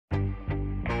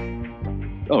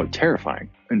Oh, terrifying.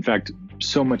 In fact,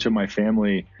 so much of my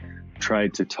family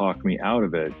tried to talk me out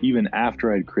of it. Even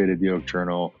after I'd created the Oak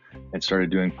Journal and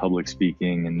started doing public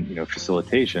speaking and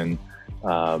facilitation,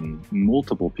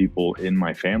 multiple people in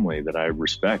my family that I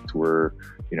respect were,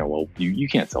 well, you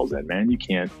can't sell Zenman. You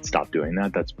can't stop doing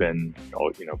that. That's been,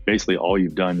 basically all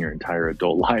you've done your entire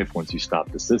adult life once you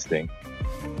stopped assisting.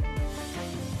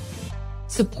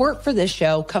 Support for this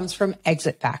show comes from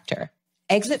Exit Factor.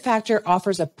 Exit Factor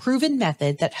offers a proven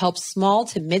method that helps small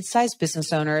to mid-sized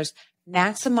business owners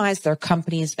maximize their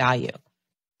company's value.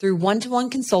 Through one-to-one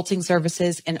consulting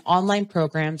services and online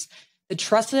programs, the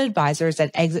trusted advisors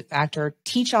at Exit Factor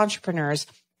teach entrepreneurs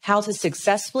how to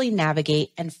successfully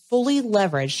navigate and fully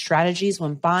leverage strategies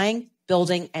when buying,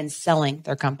 building, and selling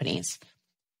their companies.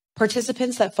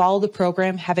 Participants that follow the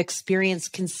program have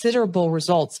experienced considerable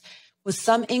results, with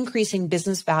some increasing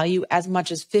business value as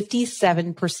much as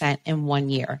 57% in 1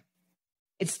 year.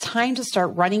 It's time to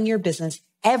start running your business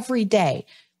every day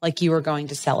like you are going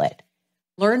to sell it.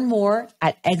 Learn more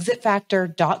at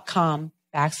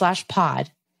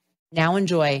exitfactor.com/pod. Now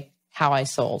enjoy How I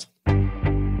Sold.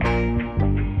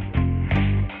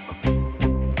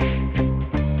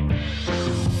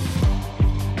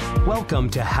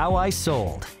 Welcome to How I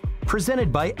Sold,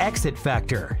 presented by Exit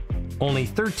Factor. Only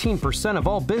 13% of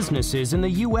all businesses in the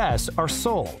U.S. are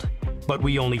sold, but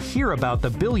we only hear about the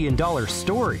billion-dollar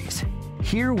stories.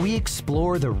 Here we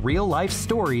explore the real-life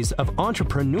stories of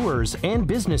entrepreneurs and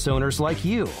business owners like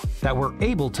you that were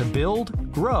able to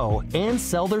build, grow, and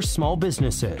sell their small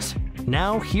businesses.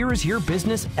 Now, here is your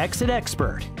business exit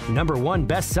expert, #1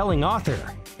 best-selling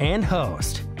author, and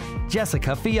host,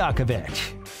 Jessica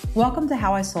Fialkovich. Welcome to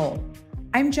How I Sold.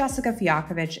 I'm Jessica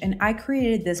Fialkovich, and I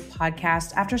created this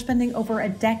podcast after spending over a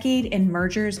decade in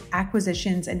mergers,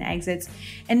 acquisitions, and exits,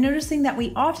 and noticing that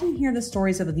we often hear the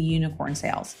stories of the unicorn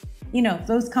sales.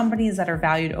 Those companies that are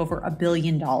valued over $1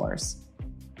 billion.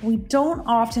 We don't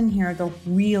often hear the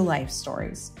real life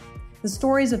stories. The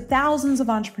stories of thousands of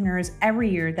entrepreneurs every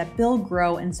year that build,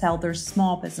 grow, and sell their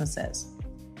small businesses.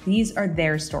 These are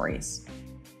their stories.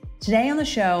 Today on the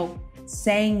show,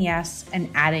 saying yes and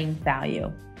adding value.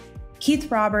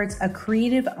 Keith Roberts, a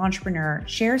creative entrepreneur,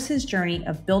 shares his journey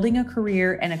of building a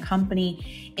career and a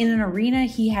company in an arena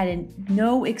he had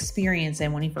no experience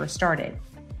in when he first started.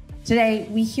 Today,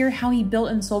 we hear how he built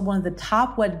and sold one of the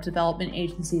top web development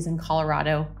agencies in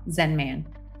Colorado, Zenman.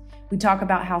 We talk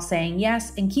about how saying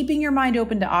yes and keeping your mind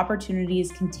open to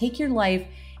opportunities can take your life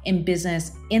and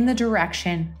business in the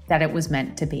direction that it was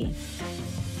meant to be.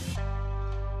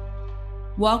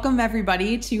 Welcome,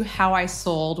 everybody, to How I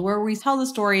Sold, where we tell the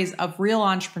stories of real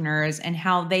entrepreneurs and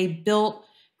how they built,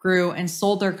 grew, and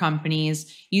sold their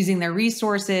companies using their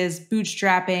resources,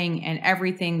 bootstrapping, and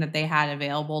everything that they had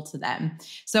available to them.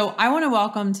 So I want to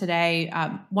welcome today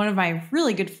one of my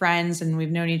really good friends, and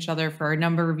we've known each other for a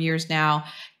number of years now,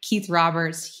 Keith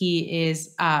Roberts. He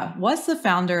was the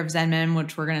founder of Zenman,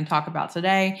 which we're going to talk about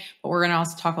today, but we're going to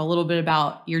also talk a little bit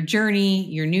about your journey,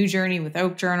 your new journey with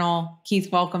Oak Journal.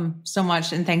 Keith, welcome so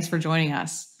much, and thanks for joining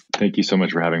us. Thank you so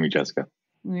much for having me, Jessica.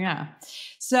 Yeah.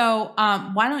 So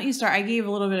why don't you start? I gave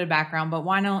a little bit of background, but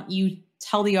why don't you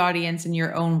tell the audience in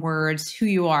your own words who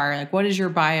you are? Like, what is your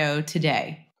bio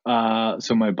today?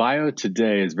 So my bio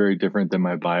today is very different than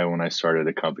my bio when I started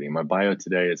a company. My bio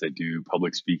today is I do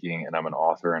public speaking and I'm an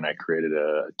author, and I created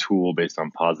a tool based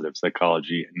on positive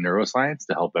psychology and neuroscience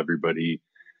to help everybody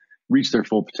reach their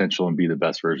full potential and be the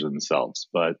best version of themselves.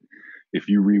 But if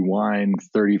you rewind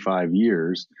 35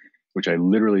 years, which I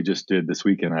literally just did this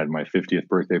weekend, I had my 50th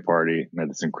birthday party and I had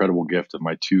this incredible gift of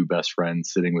my two best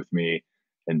friends sitting with me.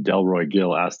 And Delroy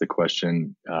Gill asked the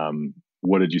question,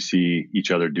 what did you see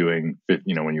each other doing,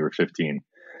 when you were 15?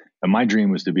 And my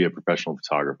dream was to be a professional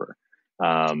photographer.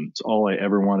 It's all I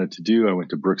ever wanted to do. I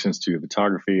went to Brooks Institute of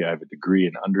Photography. I have a degree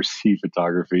in undersea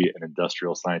photography and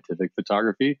industrial scientific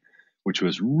photography, which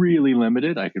was really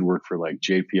limited. I could work for like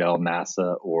JPL,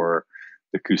 NASA, or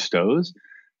the Cousteaus.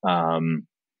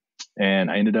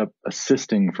 And I ended up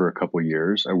assisting for a couple of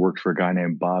years. I worked for a guy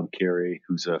named Bob Carey,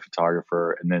 who's a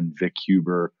photographer, and then Vic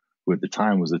Huber, who at the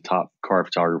time was the top car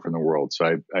photographer in the world. So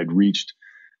I'd reached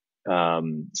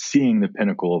seeing the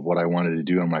pinnacle of what I wanted to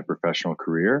do in my professional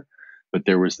career. But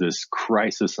there was this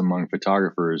crisis among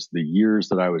photographers. The years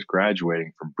that I was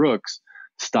graduating from Brooks,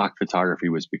 stock photography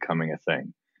was becoming a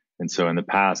thing. And so in the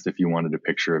past, if you wanted a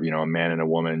picture of, a man and a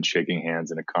woman shaking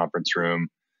hands in a conference room,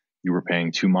 you were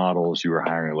paying two models, you were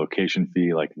hiring a location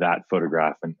fee, like that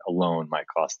photograph and alone might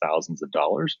cost thousands of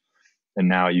dollars. And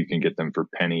now you can get them for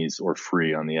pennies or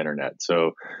free on the internet.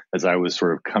 So as I was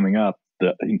sort of coming up,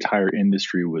 the entire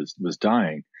industry was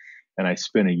dying. And I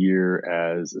spent a year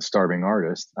as a starving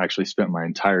artist. I actually spent my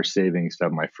entire savings to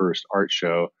have my first art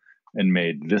show and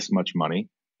made this much money.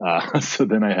 So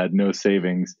then I had no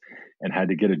savings and had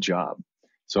to get a job.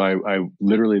 So I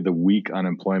literally, the week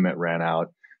unemployment ran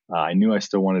out, I knew I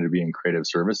still wanted to be in creative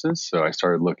services. So I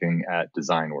started looking at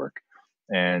design work.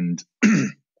 And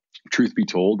truth be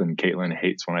told, and Caitlin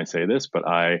hates when I say this, but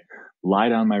I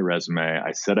lied on my resume.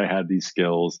 I said I had these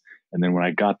skills. And then when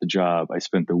I got the job, I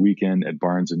spent the weekend at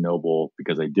Barnes and Noble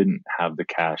because I didn't have the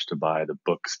cash to buy the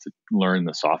books to learn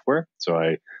the software. So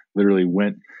I literally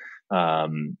went,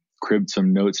 cribbed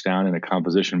some notes down in a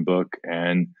composition book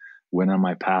and went on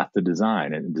my path to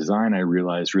design. And design, I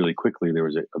realized really quickly there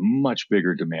was a much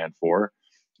bigger demand for.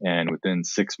 And within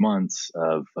 6 months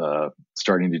of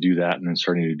starting to do that and then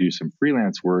starting to do some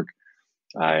freelance work,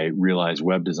 I realized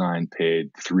web design paid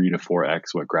 3 to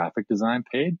 4x what graphic design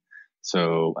paid.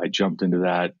 So I jumped into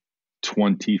that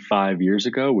 25 years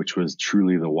ago, which was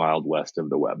truly the wild west of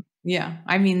the web. Yeah.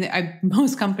 I mean,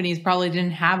 most companies probably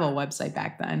didn't have a website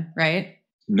back then, right?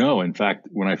 No, in fact,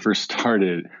 when I first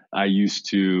started, I used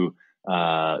to,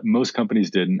 most companies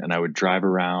didn't, and I would drive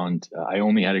around. I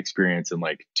only had experience in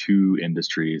like 2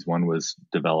 industries. One was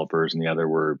developers and the other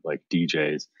were like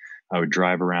DJs. I would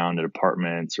drive around at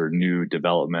apartments or new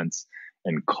developments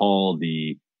and call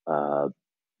the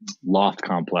loft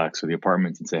complex or the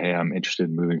apartments and say, hey, I'm interested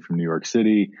in moving from New York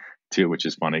City to, which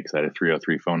is funny because I had a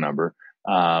 303 phone number.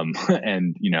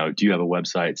 And, do you have a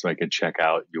website so I could check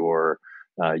out your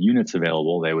units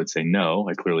available? They would say no.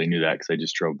 I clearly knew that because I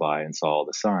just drove by and saw all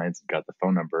the signs and got the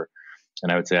phone number.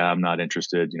 And I would say, I'm not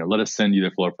interested. Let us send you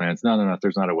the floor plans. No, if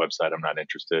there's not a website, I'm not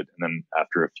interested. And then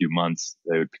after a few months,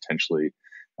 they would potentially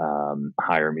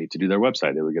hire me to do their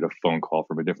website. They would get a phone call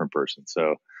from a different person.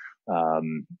 So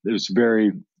it was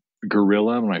very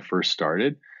guerrilla when I first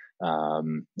started,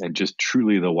 and just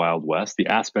truly the Wild West. The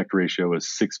aspect ratio was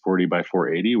 640 by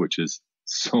 480, which is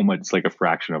so much, it's like a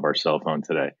fraction of our cell phone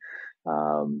today.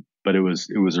 But it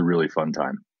was a really fun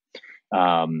time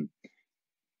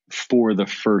for the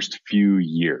first few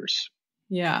years.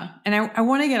 Yeah. And I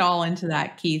want to get all into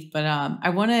that, Keith, but I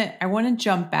want to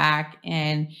jump back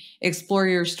and explore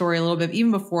your story a little bit,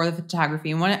 even before the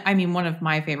photography. And one of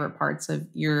my favorite parts of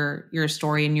your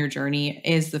story and your journey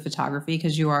is the photography,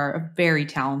 because you are a very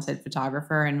talented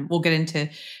photographer. And we'll get into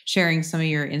sharing some of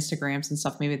your Instagrams and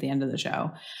stuff maybe at the end of the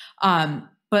show.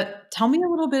 But tell me a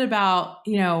little bit about,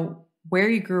 where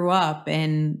you grew up,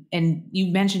 and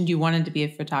you mentioned you wanted to be a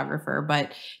photographer,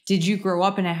 but did you grow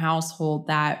up in a household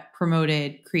that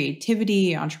promoted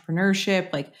creativity,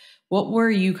 entrepreneurship? Like, what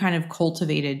were you kind of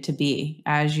cultivated to be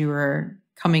as you were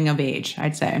coming of age,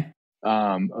 I'd say?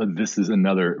 This is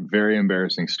another very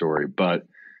embarrassing story, but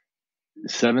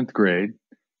 7th grade,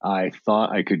 I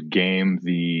thought I could game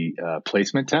the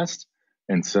placement test.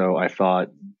 And so I thought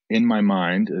in my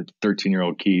mind,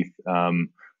 13-year-old Keith,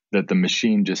 that the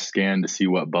machine just scanned to see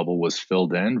what bubble was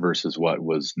filled in versus what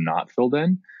was not filled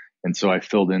in. And so I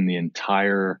filled in the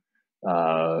entire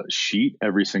sheet,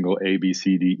 every single A, B,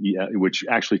 C, D, E, which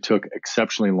actually took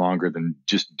exceptionally longer than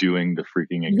just doing the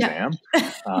freaking exam.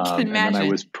 Yeah. And then I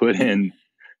was put in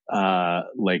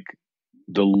like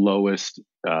the lowest,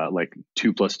 like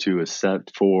 2 + 2 is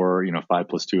 4, 5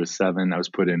 + 2 is 7. I was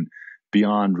put in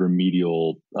beyond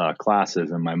remedial classes,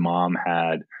 and my mom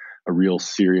had a real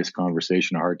serious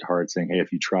conversation, heart to heart, saying, hey,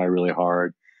 if you try really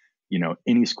hard,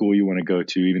 any school you want to go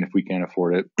to, even if we can't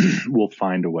afford it, we'll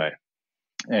find a way.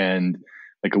 And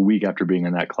like a week after being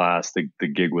in that class, the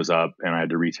gig was up and I had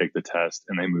to retake the test,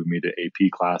 and they moved me to AP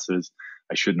classes.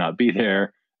 I should not be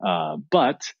there.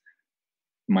 But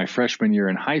my freshman year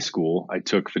in high school, I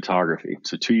took photography.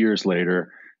 So 2 years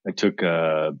later, I took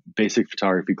a basic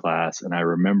photography class. And I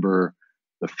remember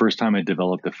the first time I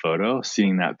developed a photo,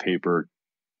 seeing that paper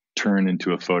turn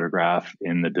into a photograph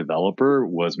in the developer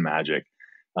was magic.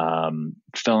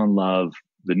 Fell in love.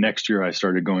 The next year I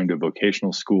started going to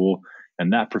vocational school,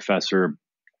 and that professor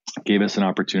gave us an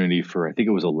opportunity for, I think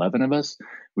it was 11 of us.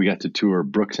 We got to tour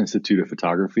Brooks Institute of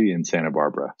Photography in Santa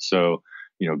Barbara. So,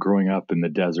 growing up in the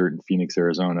desert in Phoenix,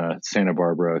 Arizona, Santa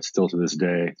Barbara, still to this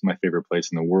day, it's my favorite place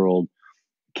in the world.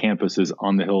 Campus is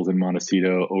on the hills in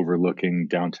Montecito overlooking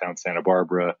downtown Santa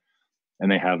Barbara.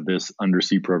 And they have this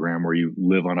undersea program where you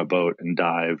live on a boat and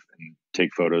dive and take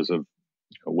photos of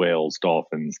whales,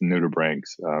 dolphins,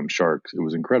 nudibranchs, sharks. It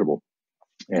was incredible.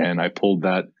 And I pulled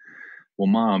that. Well,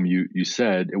 Mom, you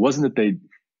said it wasn't that they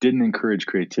didn't encourage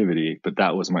creativity, but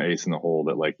that was my ace in the hole,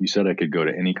 that like you said, I could go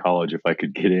to any college if I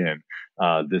could get in.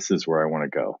 This is where I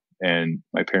want to go. And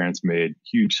my parents made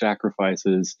huge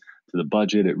sacrifices to the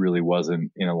budget. It really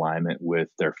wasn't in alignment with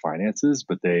their finances,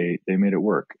 but they made it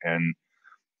work. And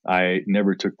I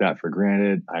never took that for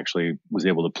granted. I actually was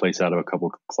able to place out of a couple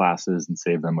of classes and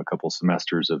save them a couple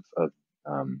semesters of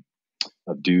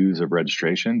dues of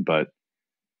registration. But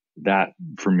that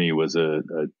for me was a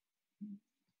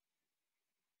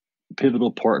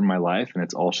pivotal part in my life. And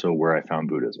it's also where I found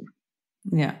Buddhism.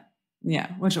 Yeah.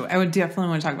 Yeah. Which I would definitely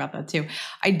want to talk about that too.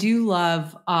 I do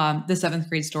love the seventh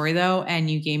grade story though, and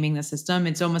you gaming the system.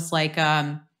 It's almost like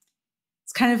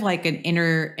it's kind of like an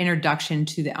introduction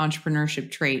to the entrepreneurship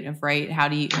trait of, right, how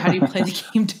do you play the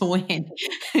game to win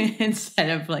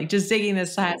instead of like just taking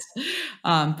this test.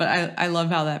 But I love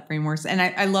how that frame works, and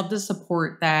I love the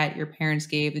support that your parents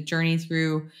gave, the journey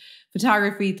through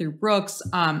photography through Brooks.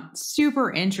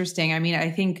 Super interesting. I mean,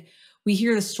 I think we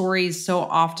hear the stories so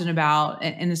often about,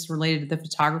 and this is related to the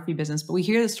photography business, but we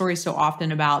hear the stories so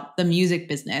often about the music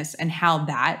business and how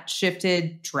that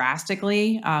shifted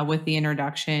drastically with the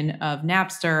introduction of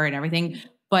Napster and everything.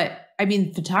 But I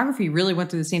mean, photography really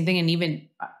went through the same thing. And even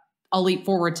I'll leap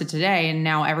forward to today, and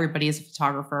now everybody is a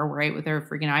photographer, right, with their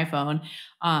freaking iPhone.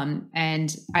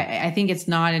 And I think it's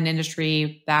not an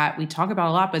industry that we talk about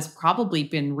a lot, but it's probably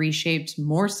been reshaped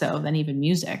more so than even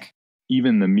music.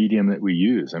 Even the medium that we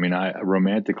use. I mean,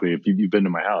 romantically, if you've been to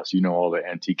my house, you know all the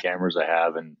antique cameras I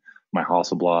have and my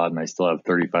Hasselblad, and I still have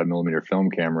 35 millimeter film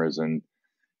cameras. And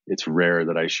it's rare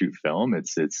that I shoot film.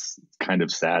 It's kind of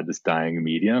sad, this dying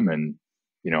medium. And,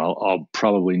 I'll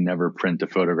probably never print a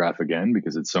photograph again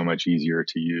because it's so much easier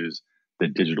to use the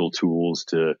digital tools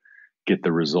to get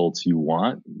the results you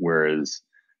want. Whereas,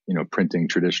 printing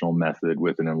traditional method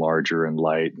with an enlarger and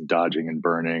light and dodging and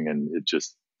burning, and it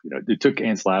took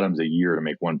Ansel Adams a year to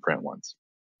make one print once.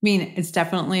 I mean, it's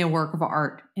definitely a work of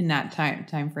art in that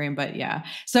time frame, but yeah.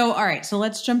 So, all right. So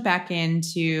let's jump back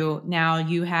into, now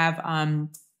you have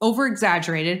over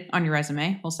exaggerated on your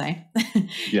resume, we'll say.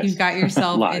 Yes. You've got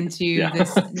yourself into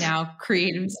this now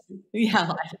creative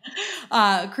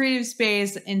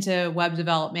space, into web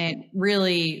development,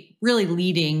 really, really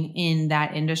leading in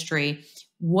that industry.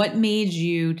 What made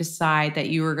you decide that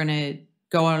you were going to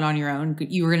go out on your own?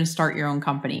 You were going to start your own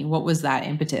company. What was that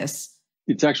impetus?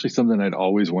 It's actually something I'd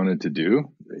always wanted to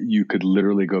do. You could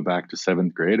literally go back to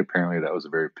seventh grade. Apparently that was a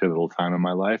very pivotal time in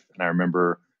my life. And I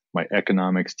remember my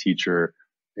economics teacher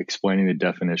explaining the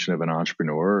definition of an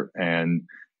entrepreneur, and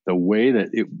the way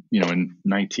that it, in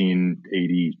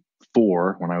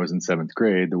 1984, when I was in seventh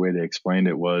grade, the way they explained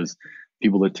it was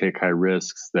people that take high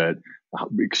risks, that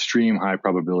extreme high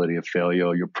probability of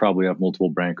failure. You'll probably have multiple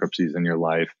bankruptcies in your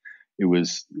life. It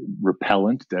was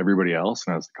repellent to everybody else.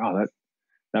 And I was like, oh,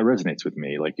 that resonates with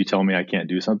me. Like, you tell me I can't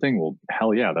do something. Well,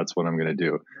 hell yeah, that's what I'm going to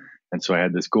do. And so I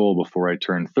had this goal before I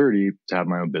turned 30 to have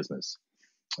my own business.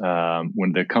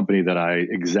 When the company that I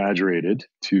exaggerated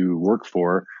to work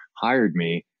for hired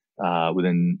me,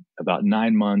 within about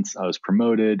 9 months, I was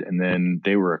promoted, and then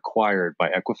they were acquired by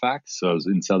Equifax. So I was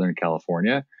in Southern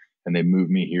California, and they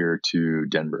moved me here to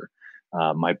Denver.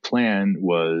 My plan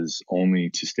was only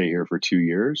to stay here for 2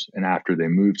 years. And after they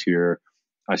moved here,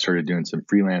 I started doing some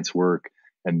freelance work.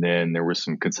 And then there was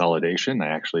some consolidation. I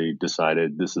actually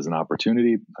decided this is an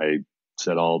opportunity. I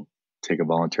said, I'll take a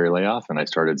voluntary layoff, and I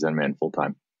started Zenman full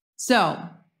time. So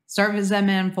start with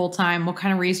Zenman full time. What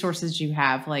kind of resources do you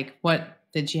have? Like, what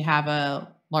did you have,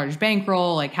 a large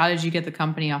bankroll? Like, how did you get the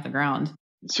company off the ground?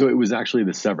 So it was actually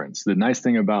the severance. The nice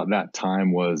thing about that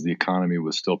time was the economy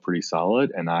was still pretty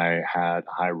solid, and I had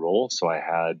a high roll. So I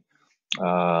had,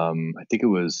 I think it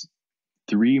was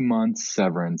 3 months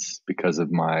severance because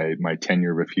of my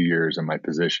tenure of a few years in my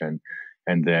position.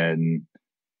 And then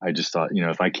I just thought,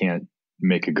 if I can't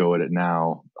make a go at it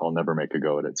now, I'll never make a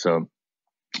go at it. So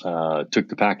took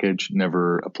the package,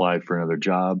 never applied for another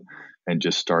job, and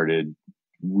just started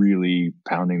really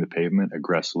pounding the pavement,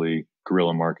 aggressively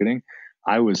guerrilla marketing.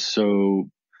 I was so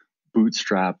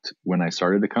bootstrapped when I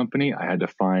started the company. I had to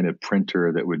find a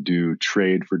printer that would do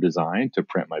trade for design to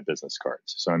print my business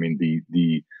cards. So, I mean,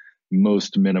 the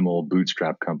most minimal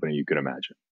bootstrap company you could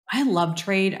imagine. I love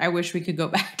trade. I wish we could go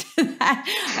back to that.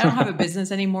 I don't have a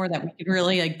business anymore that we can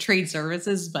really like trade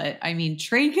services, but I mean,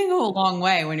 trade can go a long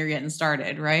way when you're getting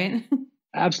started, right?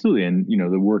 Absolutely. And,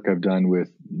 the work I've done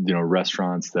with,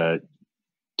 restaurants that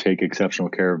take exceptional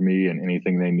care of me, and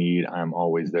anything they need, I'm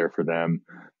always there for them.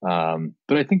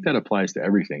 But I think that applies to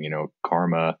everything,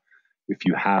 karma.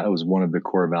 It was one of the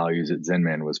core values at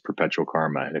Zenman was perpetual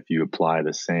karma. And if you apply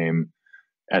the same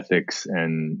ethics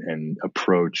and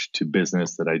approach to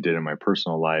business that I did in my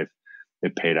personal life,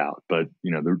 it paid out. But,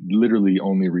 the literally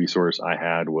only resource I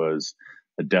had was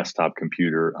a desktop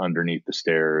computer underneath the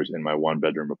stairs in my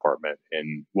 1-bedroom apartment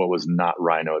in what was not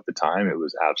Rhino at the time. It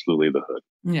was absolutely the hood.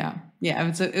 Yeah. Yeah.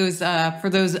 It was for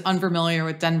those unfamiliar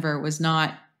with Denver, it was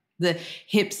not the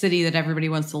hip city that everybody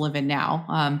wants to live in now,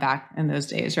 back in those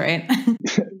days, right?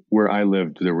 Where I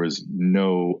lived, there was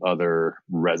no other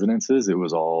residences. It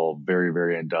was all very,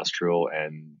 very industrial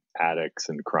and attics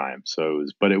and crime.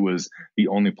 But it was the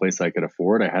only place I could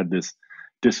afford. I had this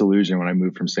disillusion when I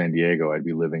moved from San Diego. I'd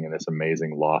be living in this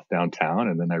amazing loft downtown.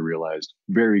 And then I realized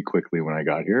very quickly when I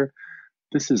got here,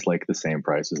 this is like the same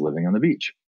price as living on the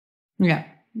beach. Yeah.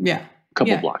 Yeah. A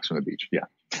couple Yeah. blocks from the beach. Yeah.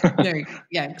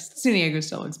 Yeah. San Diego is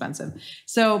still expensive.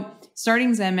 So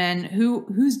starting Zenman,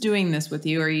 who's doing this with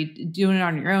you? Are you doing it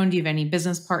on your own? Do you have any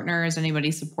business partners?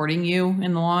 Anybody supporting you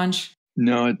in the launch?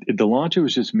 No, at the launch, it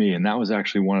was just me. And that was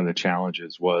actually one of the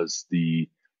challenges was the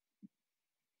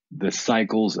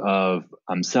cycles of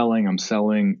I'm selling,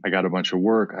 I got a bunch of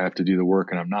work, I have to do the work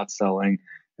and I'm not selling.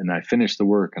 And I finish the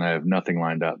work and I have nothing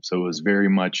lined up. So it was very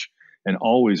much and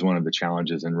always one of the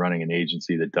challenges in running an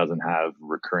agency that doesn't have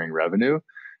recurring revenue.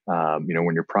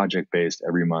 When you're project based,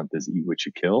 every month is eat what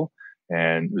you kill.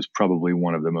 And it was probably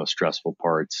one of the most stressful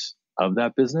parts of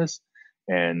that business.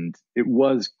 And it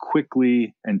was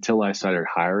quickly until I started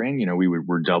hiring,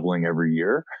 we're doubling every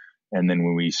year. And then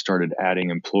when we started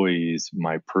adding employees,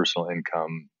 my personal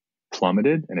income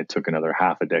plummeted and it took another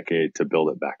half a decade to build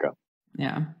it back up.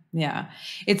 Yeah. Yeah.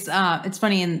 It's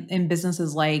funny in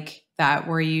businesses like that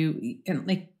where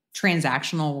like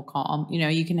transactional, we'll call them,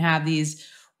 you can have these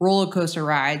roller coaster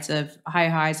rides of high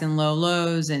highs and low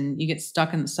lows and you get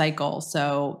stuck in the cycle.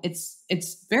 So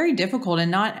it's very difficult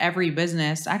and not every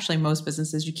business, actually most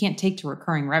businesses, you can't take to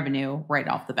recurring revenue right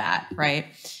off the bat. Right.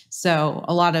 So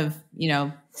a lot of,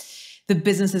 the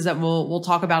businesses that we'll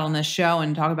talk about on this show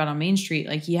and talk about on Main Street,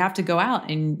 like you have to go out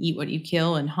and eat what you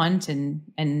kill and hunt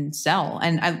and sell.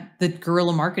 And the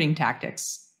guerrilla marketing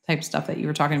tactics type stuff that you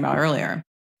were talking about earlier.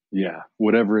 Yeah,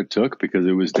 whatever it took, because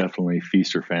it was definitely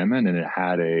feast or famine and it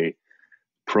had a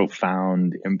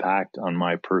profound impact on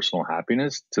my personal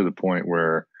happiness to the point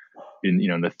where in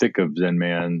the thick of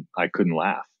Zenman, I couldn't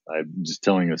laugh. I'm just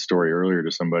telling a story earlier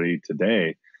to somebody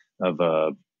today of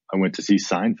I went to see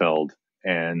Seinfeld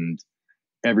and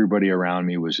everybody around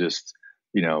me was just,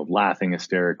 laughing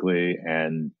hysterically.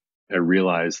 And I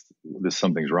realized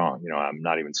something's wrong. I'm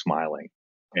not even smiling.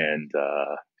 And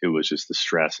it was just the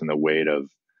stress and the weight of,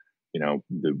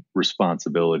 the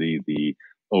responsibility, the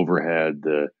overhead,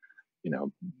 the,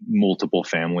 multiple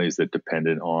families that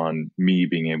depended on me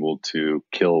being able to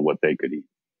kill what they could eat.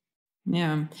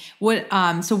 Yeah.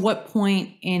 So what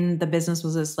point in the business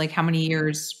was this? Like how many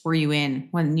years were you in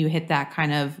when you hit that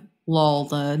kind of lull,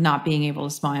 the not being able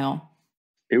to smile?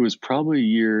 It was probably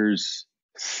years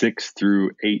 6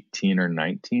 through 18 or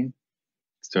 19.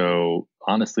 So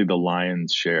honestly, the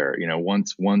lion's share,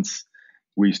 once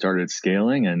we started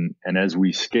scaling and as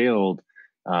we scaled,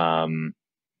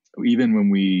 even when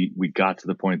we got to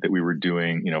the point that we were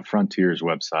doing, Frontier's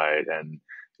website and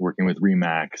working with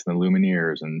Remax and the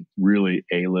Lumineers and really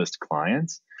A-list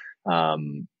clients,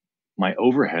 my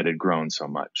overhead had grown so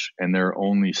much and there are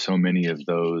only so many of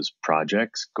those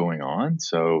projects going on.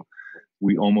 So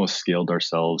we almost scaled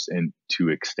ourselves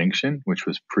into extinction, which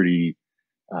was pretty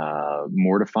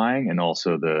mortifying. And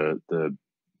also the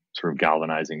sort of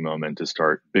galvanizing moment to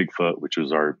start Bigfoot, which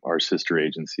was our sister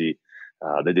agency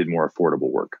that did more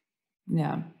affordable work.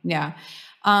 Yeah. Yeah.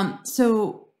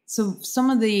 So some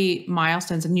of the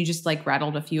milestones, and you just like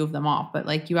rattled a few of them off, but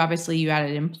like you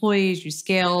added employees, you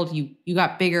scaled, you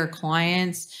got bigger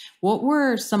clients. What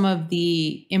were some of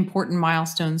the important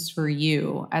milestones for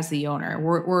you as the owner?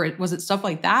 Was it stuff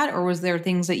like that? Or was there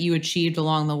things that you achieved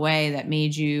along the way that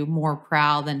made you more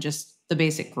proud than just the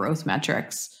basic growth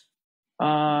metrics?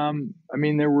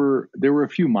 There were a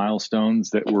few milestones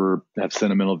that have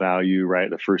sentimental value, right?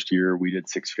 The first year we did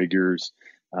 6 figures.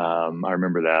 I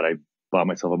remember that I bought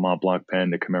myself a Mont Blanc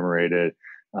pen to commemorate it.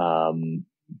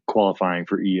 Qualifying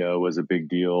for EO was a big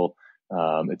deal.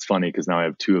 It's funny because now I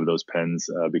have 2 of those pens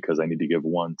because I need to give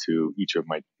one to each of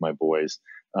my boys.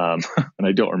 And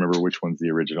I don't remember which one's the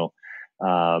original.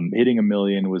 Hitting 1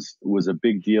 million was a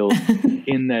big deal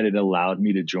in that it allowed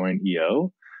me to join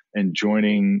EO. And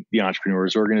joining the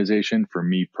Entrepreneurs Organization for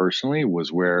me personally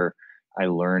was where I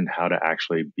learned how to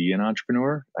actually be an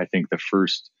entrepreneur. I think the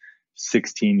first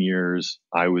 16 years,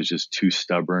 I was just too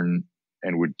stubborn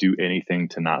and would do anything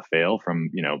to not fail, from,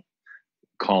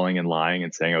 calling and lying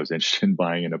and saying I was interested in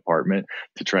buying an apartment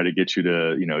to try to get you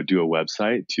to, do a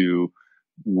website, to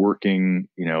working,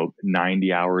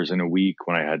 90 hours in a week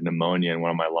when I had pneumonia in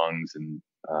one of my lungs and,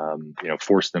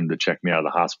 forced them to check me out of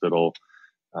the hospital.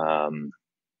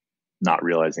 Not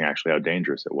realizing actually how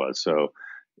dangerous it was. So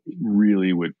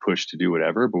really would push to do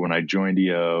whatever. But when I joined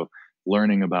EO,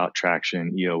 learning about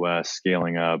traction, EOS,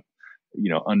 scaling up,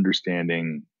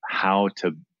 understanding how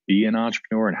to be an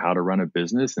entrepreneur and how to run a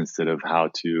business instead of how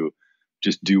to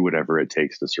just do whatever it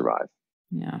takes to survive.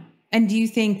 Yeah. And do you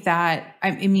think that,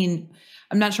 I mean,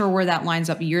 I'm not sure where that lines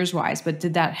up years wise, but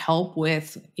did that help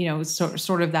with,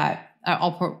 sort of that,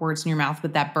 I'll put words in your mouth,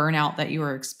 but that burnout that you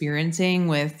were experiencing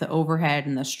with the overhead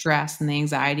and the stress and the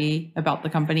anxiety about the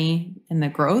company and the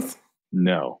growth?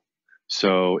 No.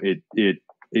 So it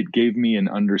gave me an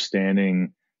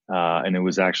understanding, and it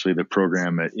was actually the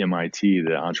program at MIT,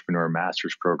 the Entrepreneur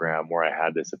Masters program, where I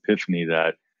had this epiphany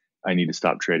that I need to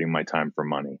stop trading my time for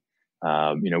money.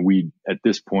 We at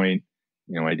this point,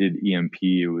 I did EMP.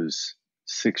 It was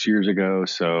 6 years ago,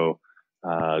 so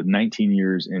 19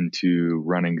 years into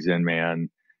running Zenman.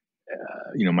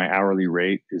 My hourly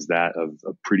rate is that of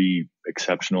a pretty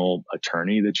exceptional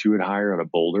attorney that you would hire out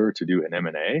of Boulder to do an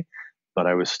M&A, but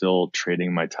I was still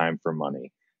trading my time for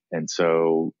money. And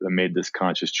so I made this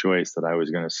conscious choice that I was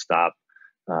going to stop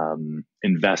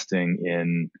investing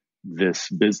in this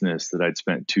business that I'd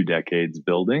spent 2 decades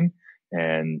building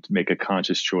and make a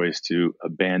conscious choice to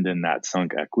abandon that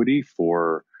sunk equity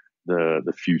for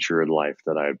the future life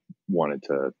that I wanted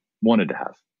to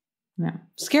have. Yeah.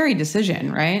 Scary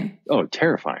decision, right? Oh,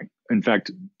 terrifying. In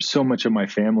fact, so much of my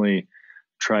family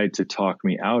tried to talk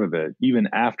me out of it. Even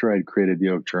after I'd created the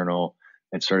Oak Journal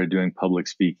and started doing public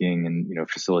speaking and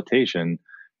facilitation,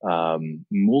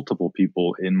 multiple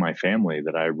people in my family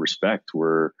that I respect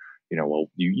were, well,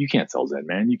 you can't sell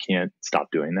Zenman. You can't stop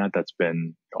doing that. That's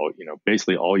been,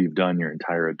 basically all you've done your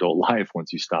entire adult life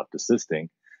once you stopped assisting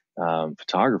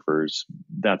photographers.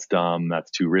 That's dumb.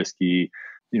 That's too risky.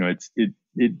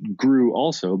 It grew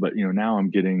also, but now I'm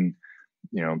getting,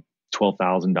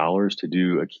 $12,000 to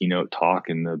do a keynote talk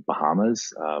in the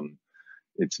Bahamas.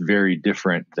 It's very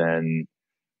different than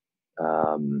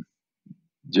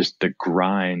just the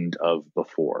grind of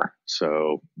before.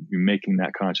 So you're making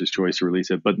that conscious choice to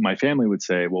release it. But my family would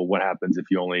say, well, what happens if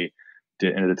you only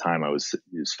did, and at the time it was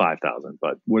 5,000,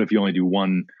 but what if you only do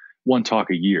one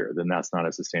talk a year? Then that's not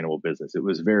a sustainable business. It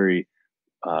was very,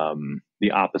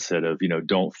 the opposite of,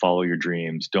 don't follow your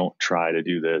dreams. Don't try to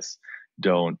do this.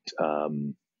 Don't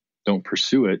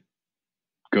pursue it.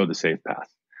 Go the safe path,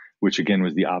 which again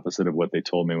was the opposite of what they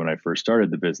told me when I first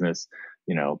started the business.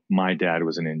 My dad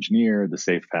was an engineer. The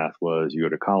safe path was you go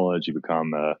to college, you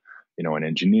become an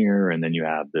engineer, and then you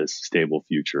have this stable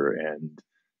future. And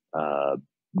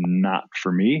not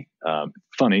for me.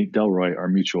 Funny, Delroy, our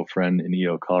mutual friend in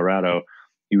EO, Colorado,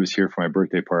 he was here for my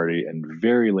birthday party, and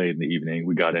very late in the evening,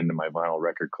 we got into my vinyl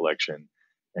record collection,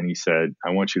 and he said,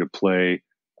 I want you to play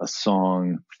a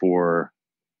song for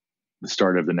the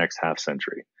start of the next half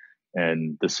century.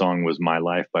 And the song was My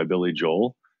Life by Billy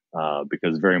Joel,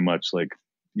 because very much like,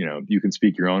 you can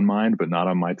speak your own mind, but not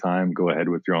on my time. Go ahead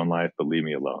with your own life, but leave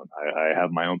me alone. I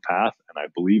have my own path, and I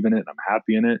believe in it, and I'm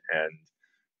happy in it, and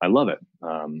I love it.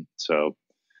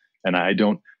 And I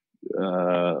don't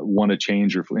want to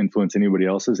change or influence anybody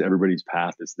else's. Everybody's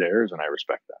path is theirs, and I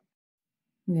respect that.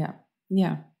 Yeah.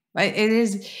 Yeah. It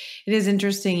is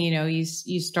interesting.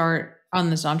 You start on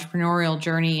this entrepreneurial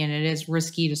journey, and it is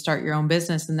risky to start your own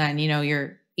business. And then,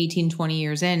 you're 18, 20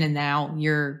 years in, and now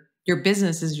your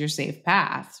business is your safe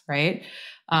path. Right.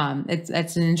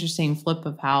 It's an interesting flip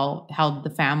of how the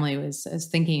family was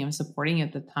thinking and supporting you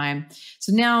at the time.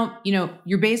 So now,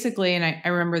 you're basically, and I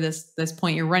remember this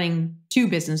point, you're running 2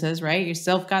 businesses, right? You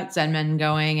still got Zenman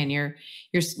going, and you're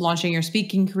launching your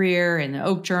speaking career and the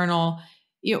Oak Journal.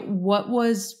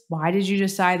 Why did you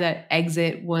decide that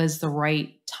exit was the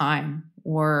right time,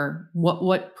 or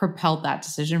what propelled that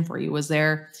decision for you? Was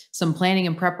there some planning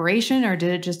and preparation, or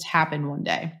did it just happen one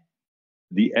day?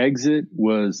 The exit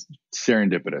was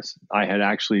serendipitous. I had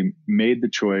actually made the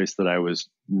choice that I was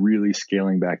really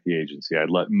scaling back the agency. I'd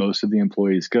let most of the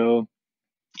employees go.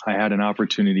 I had an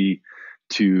opportunity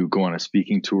to go on a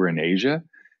speaking tour in Asia.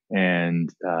 And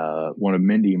one of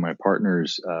Mindy, my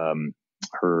partners,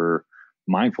 her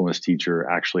mindfulness teacher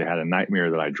actually had a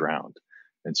nightmare that I drowned.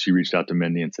 And she reached out to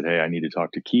Mindy and said, hey, I need to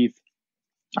talk to Keith.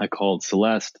 I called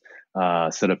Celeste,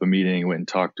 set up a meeting, went and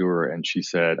talked to her. And she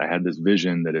said, I had this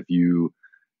vision that if you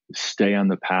stay on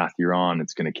the path you're on,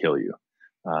 it's going to kill you.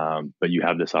 But you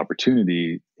have this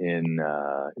opportunity in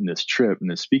this trip, in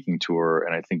this speaking tour.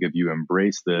 And I think if you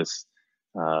embrace this,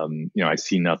 I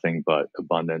see nothing but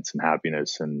abundance and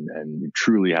happiness and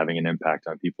truly having an impact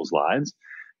on people's lives.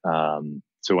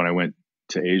 So when I went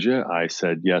to Asia, I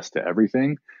said yes to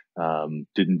everything.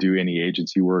 Didn't do any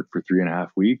agency work for 3.5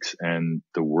 weeks, and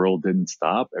the world didn't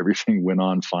stop. Everything went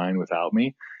on fine without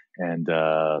me. And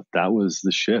that was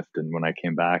the shift. And when I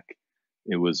came back,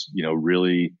 it was,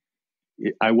 really,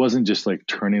 I wasn't just like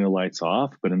turning the lights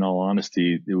off, but in all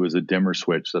honesty, it was a dimmer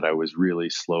switch that I was really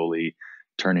slowly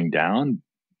turning down.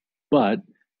 But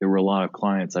there were a lot of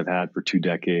clients I've had for 2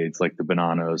 decades, like the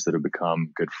Bonanos, that have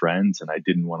become good friends, and I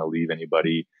didn't want to leave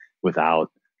anybody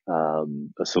without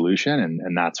a solution.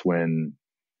 And that's when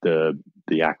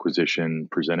the acquisition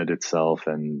presented itself,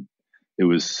 and it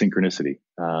was synchronicity.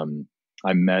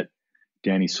 I met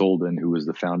Danny Solden, who was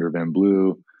the founder of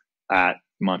MBlue, at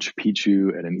Machu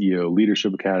Picchu at an EO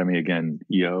Leadership Academy. Again,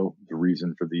 EO, the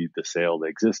reason for the sale that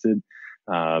existed.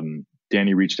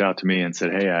 Danny reached out to me and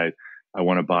said, "Hey, I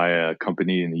want to buy a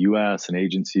company in the US, an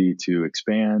agency to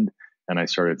expand." And I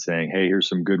started saying, "Hey, here's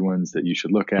some good ones that you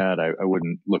should look at. I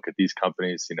wouldn't look at these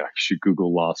companies. You should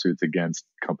Google lawsuits against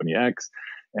company X."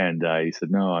 And he said,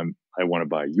 "No, I want to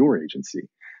buy your agency."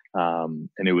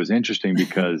 And it was interesting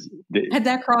because had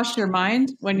that crossed your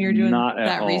mind when you're doing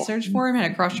that research for him?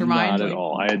 Had it crossed your mind? Not at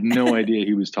all. I had no idea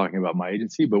he was talking about my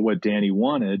agency. But what Danny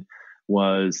wanted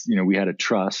was, we had a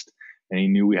trust, and he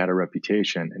knew we had a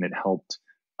reputation, and it helped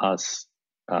us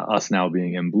now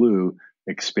being MBlue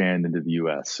expand into the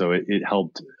US. So it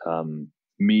helped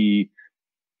me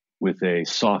with a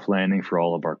soft landing for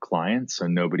all of our clients. So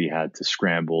nobody had to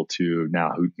scramble to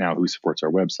now who supports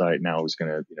our website, now who's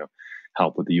going to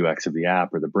help with the UX of the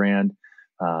app or the brand.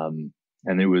 And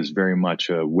it was very much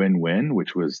a win-win,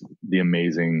 which was the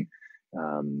amazing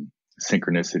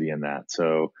synchronicity in that.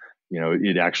 So,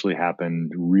 it actually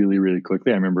happened really, really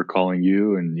quickly. I remember calling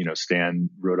you, and, Stan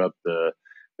wrote up the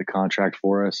contract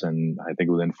for us. And I think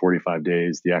within 45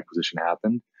 days, the acquisition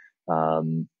happened.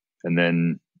 And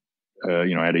then,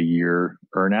 I had a year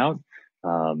earnout,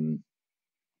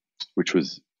 which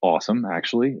was awesome,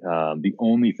 actually. The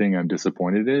only thing I'm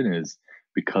disappointed in is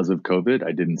because of COVID,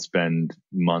 I didn't spend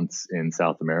months in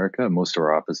South America. Most of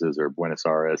our offices are Buenos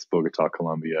Aires, Bogota,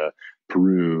 Colombia,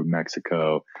 Peru,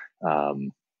 Mexico.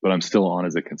 But I'm still on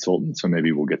as a consultant, so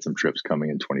maybe we'll get some trips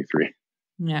coming in 23.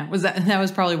 Yeah, that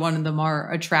was probably one of the more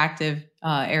attractive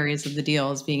areas of the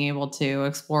deal, is being able to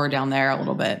explore down there a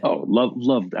little bit. Oh,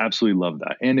 loved, absolutely loved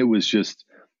that. And it was just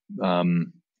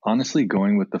honestly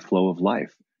going with the flow of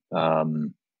life.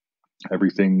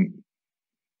 Everything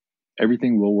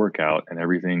will work out, and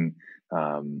everything,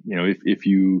 if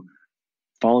you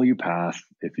follow your path,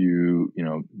 if you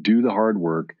do the hard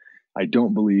work, I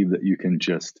don't believe that you can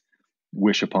just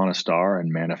wish upon a star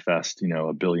and manifest,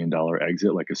 $1 billion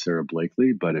exit like a Sarah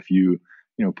Blakely. But if you,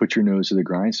 put your nose to the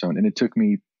grindstone, and it took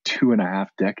me 2.5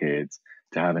 decades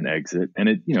to have an exit, and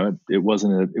it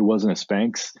wasn't a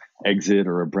Spanx exit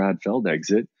or a Brad Feld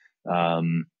exit.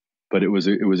 But it was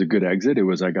a good exit.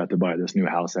 I got to buy this new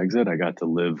house exit. I got to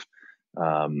live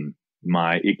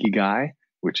my ikigai,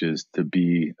 which is to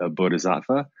be a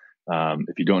bodhisattva.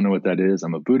 If you don't know what that is,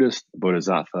 I'm a Buddhist.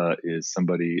 Bodhisattva is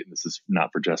somebody, this is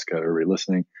not for Jessica or everybody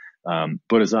listening.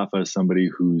 Bodhisattva is somebody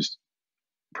whose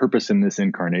purpose in this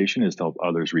incarnation is to help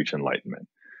others reach enlightenment.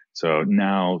 So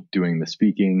now doing the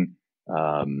speaking,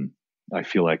 I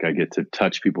feel like I get to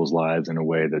touch people's lives in a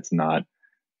way that's not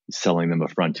selling them a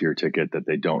Frontier ticket that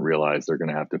they don't realize they're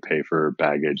going to have to pay for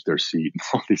baggage, their seat, and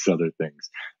all these other things.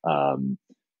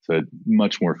 So it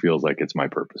much more feels like it's my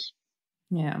purpose.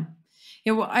 Yeah.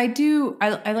 Yeah. Well, I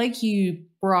like you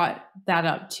brought that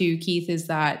up too, Keith, is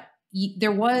that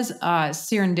there was a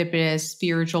serendipitous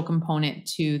spiritual component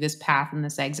to this path and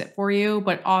this exit for you,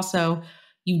 but also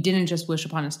you didn't just wish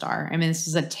upon a star. I mean, this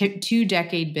is a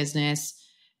 2-decade business,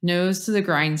 nose to the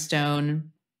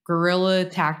grindstone, guerrilla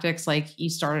tactics like you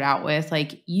started out with.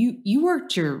 Like you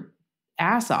worked your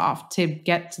ass off to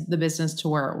get the business to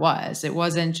where it was. It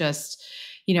wasn't just,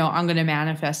 I'm going to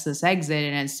manifest this exit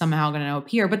and it's somehow going to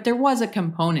appear, but there was a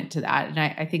component to that. And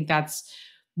I think that's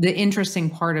the interesting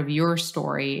part of your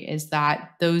story, is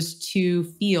that those two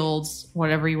fields,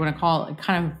 whatever you want to call it,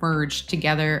 kind of merged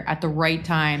together at the right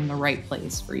time, the right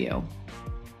place for you.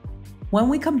 When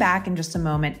we come back in just a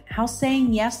moment, how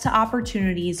saying yes to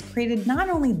opportunities created not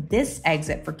only this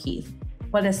exit for Keith,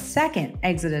 but a second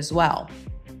exit as well.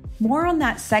 More on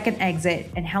that second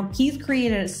exit and how Keith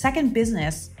created a second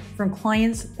business from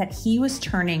clients that he was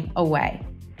turning away.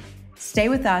 Stay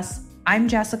with us. I'm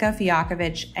Jessica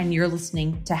Fialkovich, and you're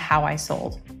listening to How I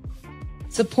Sold.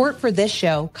 Support for this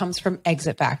show comes from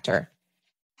Exit Factor.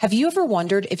 Have you ever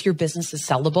wondered if your business is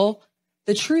sellable?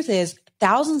 The truth is,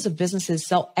 thousands of businesses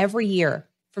sell every year,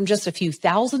 from just a few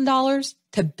 $1,000s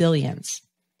to billions.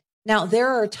 Now, there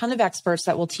are a ton of experts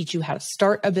that will teach you how to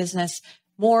start a business,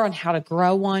 more on how to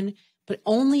grow one, but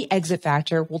only Exit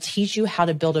Factor will teach you how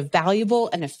to build a valuable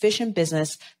and efficient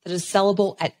business that is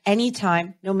sellable at any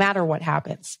time, no matter what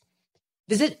happens.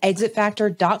 Visit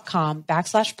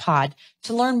exitfactor.com/pod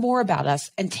to learn more about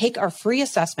us and take our free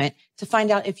assessment to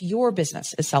find out if your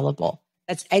business is sellable.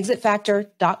 That's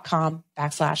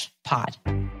exitfactor.com/pod.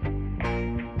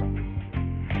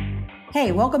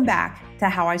 Hey, welcome back to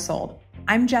How I Sold.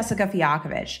 I'm Jessica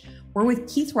Fialkovich. We're with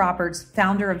Keith Roberts,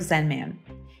 founder of Zenman.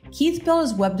 Keith built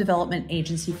his web development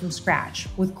agency from scratch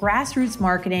with grassroots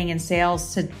marketing and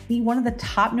sales to be one of the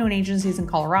top known agencies in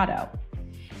Colorado.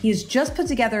 He has just put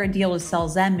together a deal to sell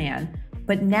Zenman,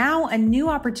 but now a new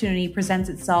opportunity presents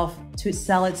itself to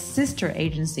sell its sister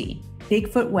agency,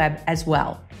 Bigfoot Web, as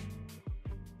well.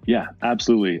 Yeah,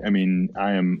 absolutely. I mean,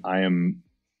 I am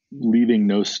leaving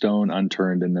no stone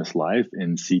unturned in this life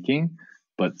in seeking,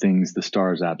 but the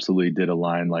stars absolutely did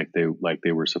align like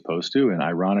they were supposed to. And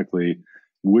ironically,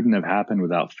 wouldn't have happened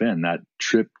without Finn. That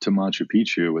trip to Machu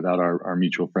Picchu without our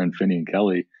mutual friend Finney and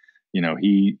Kelly,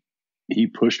 he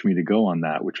pushed me to go on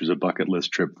that, which was a bucket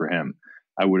list trip for him.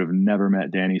 I would have never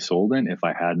met Danny Solden if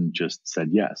I hadn't just said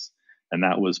yes. And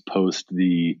that was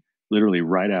literally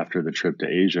right after the trip to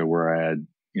Asia, where I had,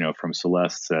 from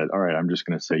Celeste said, all right, I'm just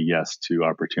going to say yes to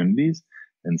opportunities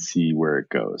and see where it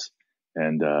goes.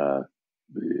 And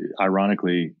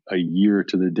ironically, a year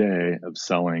to the day of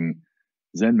selling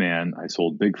Zenman, I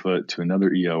sold Bigfoot to another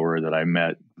EOer that I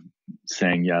met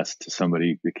saying yes to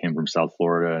somebody that came from South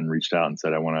Florida and reached out and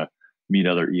said, I want to meet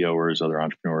other EOers, other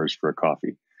entrepreneurs for a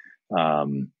coffee.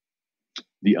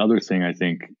 The other thing I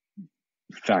think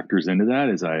factors into that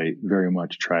is I very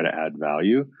much try to add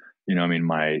value.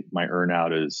 My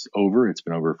earnout is over. It's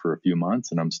been over for a few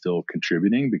months and I'm still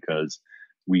contributing because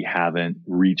we haven't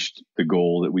reached the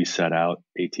goal that we set out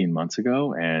 18 months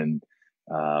ago. And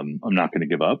I'm not going to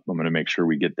give up. I'm going to make sure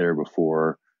we get there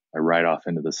before I ride off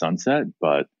into the sunset.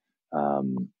 But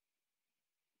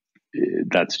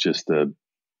that's just the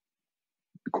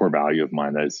core value of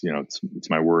mine. That is, it's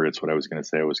my word. It's what I was going to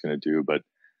say I was going to do. But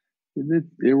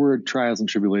there were trials and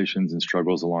tribulations and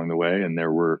struggles along the way. And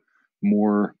there were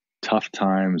more tough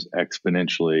times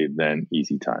exponentially than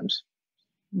easy times.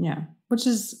 Yeah, which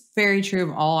is very true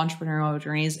of all entrepreneurial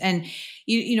journeys. And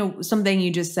something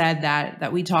you just said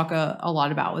that we talk a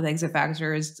lot about with Exit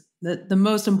Factor is the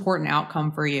most important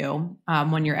outcome for you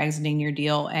when you're exiting your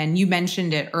deal. And you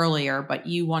mentioned it earlier, but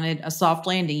you wanted a soft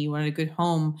landing. You wanted a good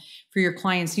home for your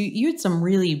clients. You had some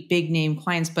really big name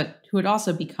clients, but who had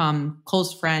also become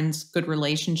close friends, good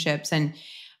relationships. And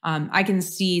I can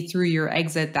see through your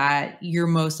exit that your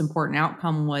most important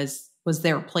outcome was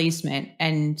their placement.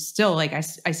 And still, like I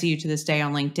see you to this day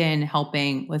on LinkedIn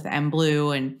helping with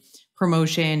MBlue and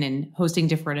promotion and hosting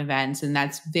different events. And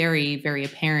that's very, very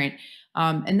apparent.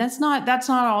 And that's not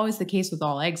always the case with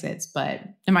all exits, but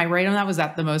am I right on that? Was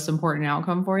that the most important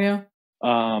outcome for you?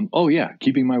 Oh yeah.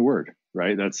 Keeping my word,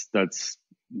 right?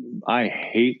 I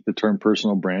hate the term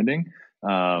personal branding.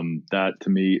 That to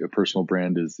me, a personal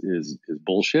brand is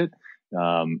bullshit.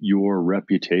 Your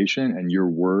reputation and your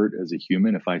word as a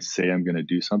human, if I say I'm going to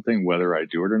do something, whether I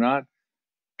do it or not,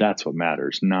 that's what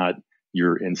matters, not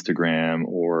your Instagram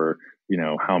or,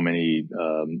 how many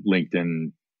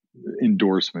LinkedIn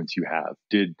endorsements you have.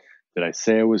 Did I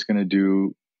say I was going to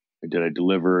do? Did I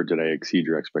deliver? Did I exceed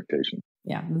your expectations?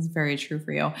 Yeah, that's very true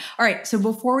for you. All right. So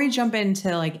before we jump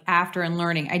into like after and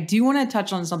learning, I do want to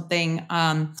touch on something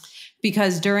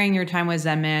because during your time with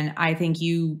Zenman, I think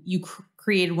you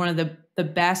created one of the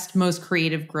best, most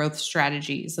creative growth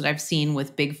strategies that I've seen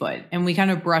with Bigfoot. And we kind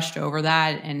of brushed over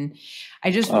that. And I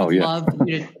just would love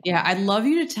you to, I'd love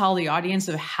you to tell the audience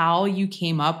of how you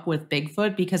came up with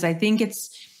Bigfoot, because I think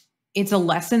it's a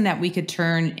lesson that we could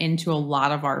turn into a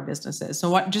lot of our businesses.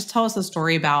 So just tell us the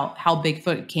story about how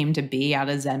Bigfoot came to be out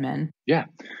of Zenman. Yeah.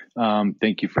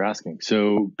 Thank you for asking.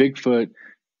 So Bigfoot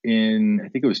I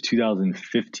think it was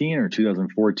 2015 or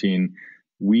 2014,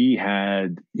 we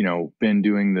had, been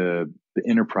doing the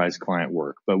enterprise client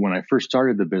work. But when I first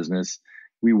started the business,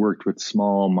 we worked with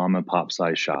small mom and pop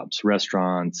size shops,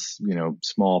 restaurants,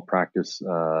 small practice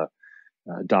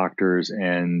doctors.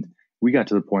 And we got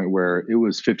to the point where it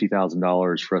was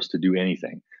 $50,000 for us to do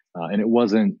anything. And it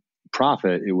wasn't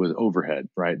profit, it was overhead,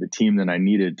 right? The team that I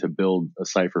needed to build a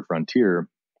site for Frontier,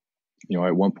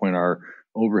 at one point our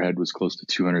overhead was close to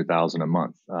 $200,000 a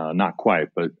month. Not quite,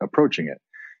 but approaching it.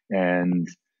 And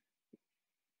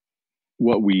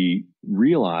what we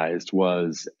realized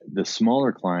was the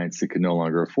smaller clients that could no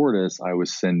longer afford us, I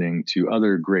was sending to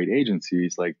other great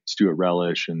agencies like Stuart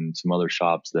Relish and some other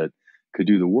shops that could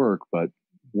do the work. But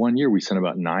one year we sent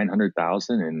about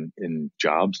 900,000 in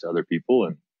jobs to other people,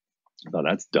 and I thought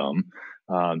that's dumb.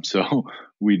 So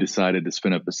we decided to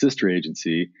spin up a sister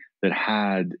agency that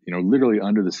had, literally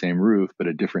under the same roof, but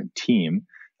a different team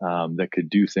that could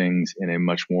do things in a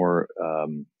much more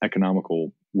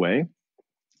economical way.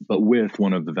 But with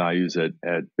one of the values at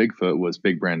Bigfoot was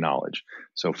big brand knowledge.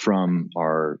 So from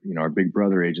our big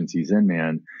brother agency,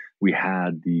 Zenman, we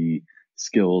had the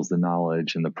skills, the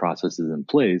knowledge, and the processes in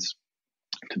place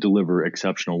to deliver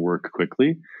exceptional work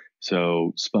quickly.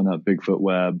 So spun up Bigfoot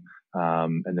Web.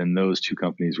 And then those two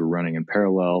companies were running in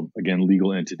parallel, again,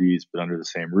 legal entities, but under the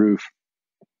same roof.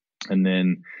 And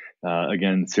then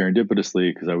again,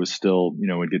 serendipitously, because I was still,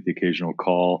 would get the occasional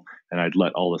call and I'd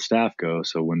let all the staff go.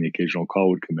 So when the occasional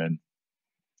call would come in,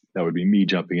 that would be me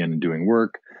jumping in and doing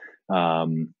work.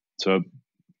 So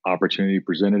opportunity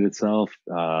presented itself.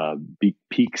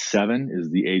 Peak 7 is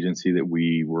the agency that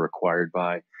we were acquired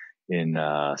by in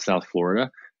South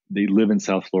Florida. They live in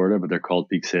South Florida, but they're called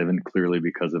Peak 7 clearly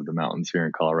because of the mountains here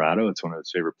in Colorado. It's one of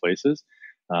his favorite places.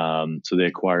 So they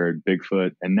acquired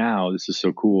Bigfoot. And now this is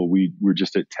so cool. We're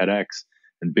just at TEDx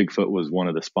and Bigfoot was one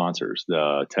of the sponsors.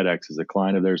 The TEDx is a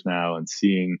client of theirs now, and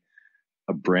seeing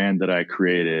a brand that I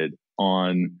created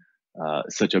on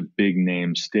such a big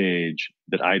name stage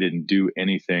that I didn't do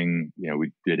anything, I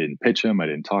didn't pitch him. I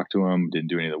didn't talk to him, didn't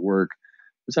do any of the work.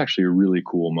 It was actually a really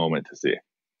cool moment to see.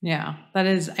 Yeah, that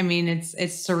is,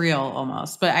 it's surreal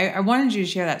almost, but I wanted you to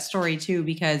share that story too,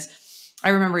 because I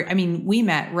remember, we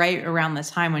met right around the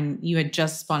time when you had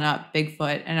just spun up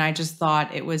Bigfoot. And I just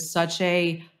thought it was such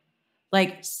a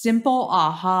simple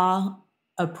aha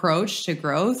approach to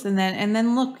growth. And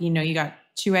then look, you got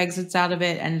 2 exits out of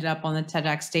it, ended up on the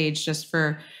TEDx stage just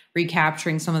for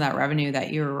recapturing some of that revenue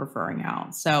that you were referring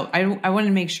out. So I wanted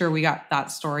to make sure we got that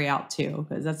story out too,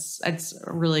 because that's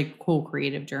a really cool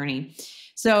creative journey.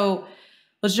 So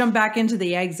let's jump back into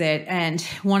the exit. And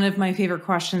one of my favorite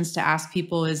questions to ask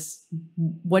people is,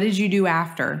 what did you do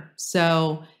after?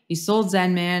 So you sold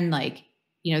Zenman,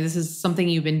 this is something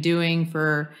you've been doing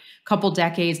for a couple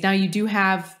decades. Now you do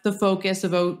have the focus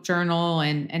of Oat Journal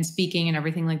and speaking and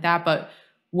everything like that, but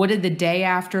what did the day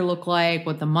after look like?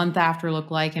 What the month after look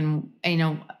like? And,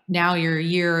 now you're a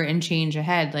year and change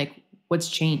ahead. What's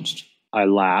changed? I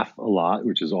laugh a lot,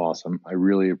 which is awesome. I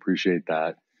really appreciate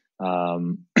that.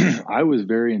 I was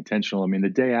very intentional. The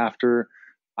day after,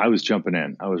 I was jumping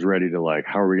in. I was ready to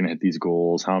how are we going to hit these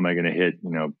goals? How am I going to hit,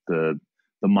 the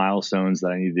milestones that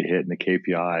I needed to hit and the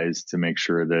KPIs to make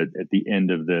sure that at the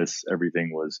end of this,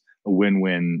 everything was a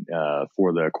win-win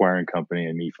for the acquiring company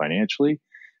and me financially.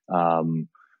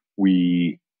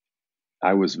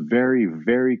 I was very,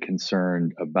 very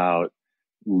concerned about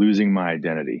losing my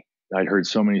identity. I'd heard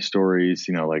so many stories,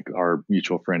 like our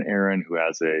mutual friend Aaron, who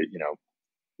has a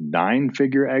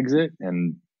 9-figure exit,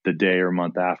 and the day or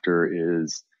month after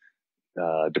is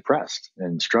depressed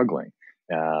and struggling.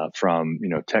 From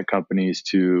tech companies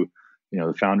to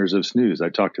the founders of Snooze. I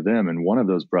talked to them, and one of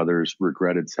those brothers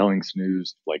regretted selling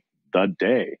Snooze the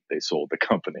day they sold the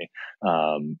company,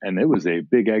 and it was a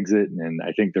big exit. And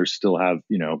I think they still have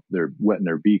they're wetting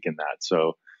their beak in that.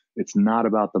 So it's not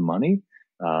about the money.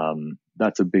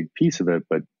 That's a big piece of it,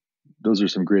 but those are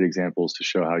some great examples to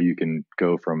show how you can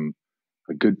go from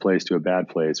a good place to a bad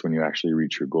place when you actually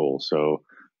reach your goal. So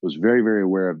I was very, very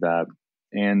aware of that.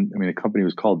 And the company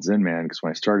was called Zenman because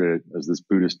when I started it, I was this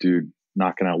Buddhist dude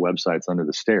knocking out websites under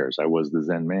the stairs. I was the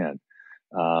Zen man.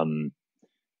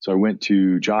 So I went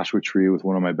to Joshua Tree with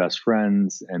one of my best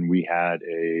friends, and we had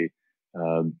a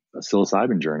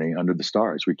psilocybin journey under the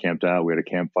stars. We camped out, we had a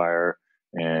campfire,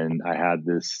 and I had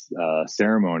this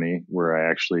ceremony where I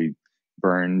actually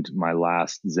burned my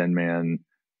last Zenman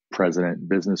president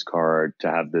business card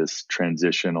to have this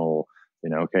transitional,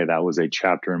 okay, that was a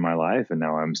chapter in my life, and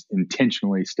now I'm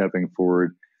intentionally stepping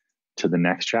forward to the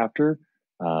next chapter.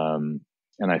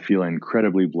 And I feel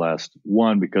incredibly blessed,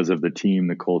 one, because of the team,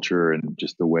 the culture, and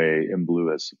just the way Blue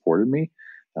has supported me.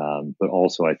 But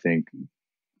also I think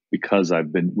because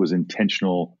was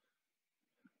intentional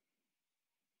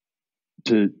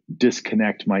to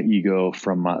disconnect my ego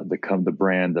from the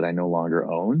brand that I no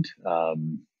longer owned.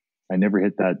 I never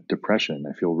hit that depression.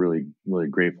 I feel really, really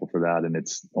grateful for that. And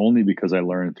it's only because I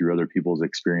learned through other people's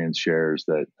experience shares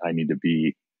that I need to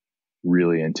be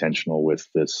really intentional with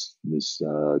this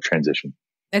transition.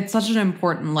 It's such an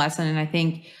important lesson. And I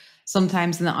think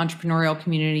sometimes in the entrepreneurial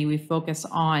community, we focus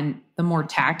on the more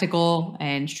tactical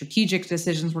and strategic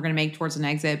decisions we're going to make towards an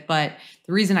exit. But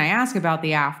the reason I ask about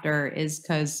the after is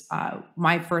because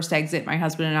my first exit, my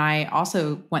husband and I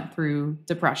also went through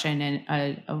depression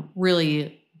and a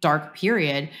really dark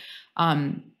period.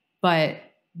 But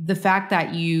the fact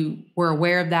that you were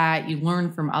aware of that, you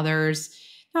learned from others,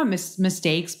 not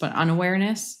mistakes, but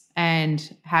unawareness,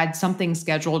 and had something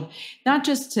scheduled, not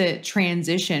just to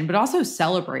transition, but also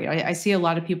celebrate. I see a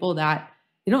lot of people that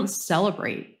they don't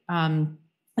celebrate. And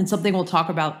something we'll talk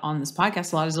about on this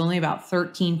podcast a lot is only about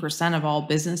 13% of all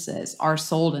businesses are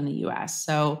sold in the US.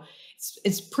 So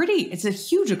it's a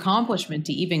huge accomplishment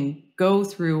to even go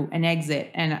through an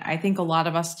exit. And I think a lot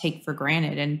of us take for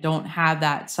granted and don't have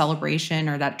that celebration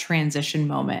or that transition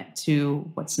moment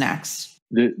to what's next.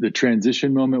 The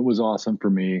transition moment was awesome for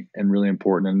me and really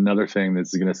important. And another thing,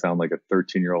 this is going to sound like a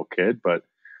 13-year-old kid, but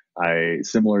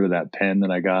similar to that pen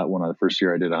that I got when the first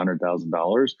year I did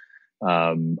 $100,000,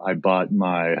 I bought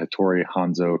my Hattori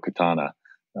Hanzo katana.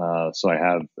 So I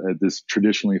have this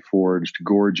traditionally forged,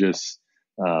 gorgeous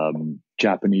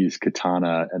Japanese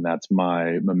katana, and that's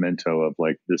my memento of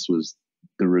like, this was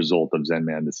the result of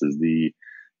Zenman. This is the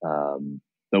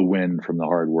win from the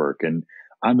hard work. And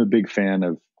I'm a big fan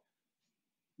of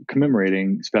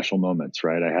commemorating special moments,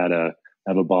 right? I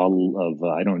have a bottle of,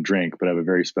 I don't drink, but I have a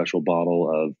very special bottle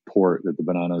of port that the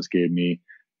Bananas gave me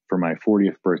for my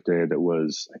 40th birthday. That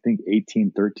was, I think,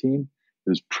 1813. It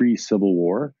was pre-Civil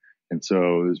War. And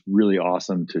so it was really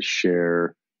awesome to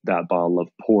share that bottle of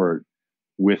port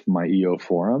with my EO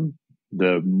forum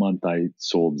the month I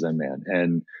sold Zenman.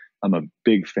 And I'm a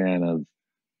big fan of,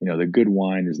 the good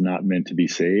wine is not meant to be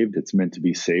saved. It's meant to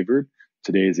be savored.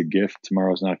 Today is a gift.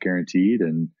 Tomorrow's not guaranteed.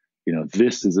 And,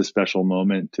 this is a special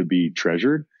moment to be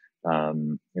treasured.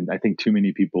 And I think too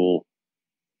many people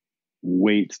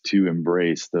wait to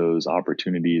embrace those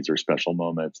opportunities or special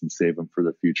moments and save them for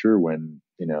the future when,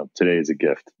 today is a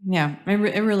gift. Yeah,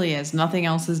 it really is. Nothing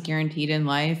else is guaranteed in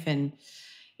life. And,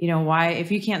 why,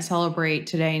 if you can't celebrate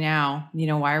today now,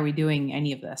 why are we doing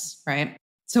any of this? Right.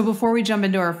 So before we jump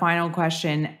into our final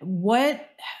question,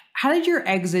 how did your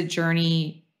exit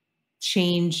journey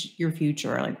change your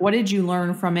future? Like, what did you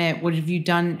learn from it? What have you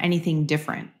done anything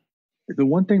different? The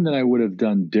one thing that I would have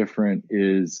done different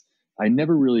is I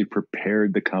never really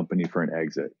prepared the company for an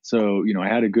exit. So, I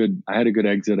had a good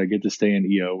exit. I get to stay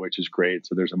in EO, which is great.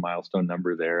 So there's a milestone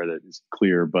number there that is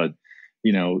clear. But,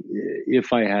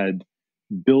 if I had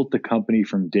built the company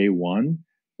from day one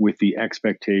with the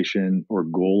expectation or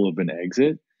goal of an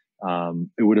exit,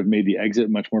 it would have made the exit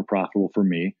much more profitable for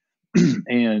me.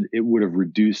 And it would have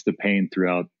reduced the pain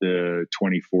throughout the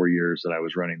 24 years that I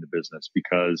was running the business,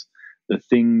 because the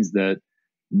things that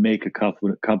make a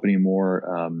company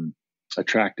more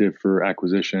attractive for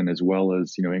acquisition, as well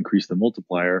as, increase the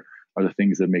multiplier, are the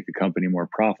things that make the company more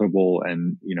profitable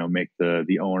and, make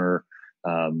the owner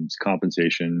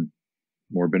compensation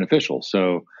more beneficial.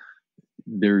 So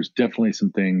there's definitely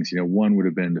some things, one would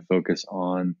have been to focus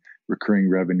on recurring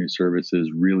revenue services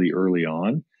really early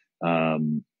on.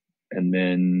 And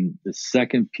then the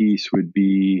second piece would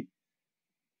be,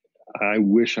 I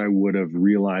wish I would have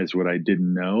realized what I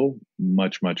didn't know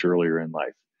much, much earlier in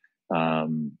life.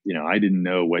 I didn't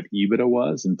know what EBITDA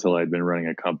was until I'd been running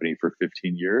a company for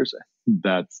 15 years.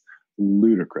 That's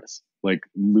ludicrous, like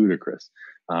ludicrous.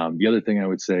 The other thing I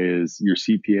would say is your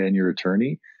CPA and your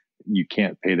attorney, you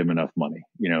can't pay them enough money.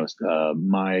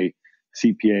 My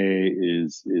CPA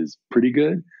is pretty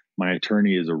good. My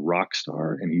attorney is a rock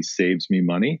star and he saves me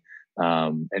money.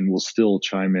 And will still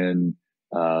chime in,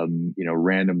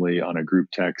 randomly on a group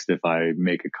text if I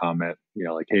make a comment,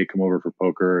 like, hey, come over for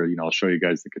poker. I'll show you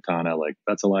guys the katana. Like,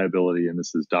 that's a liability, and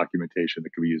this is documentation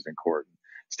that could be used in court.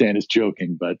 Stan is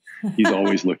joking, but he's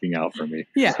always looking out for me.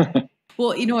 Yeah.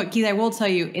 Well, you know what, Keith, I will tell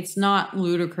you, it's not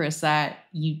ludicrous that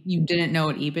you didn't know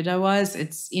what EBITDA was.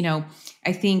 It's,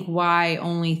 I think why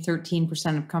only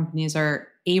 13% of companies are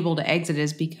able to exit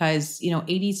is because,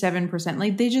 87%,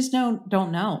 like, they just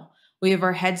don't know. We have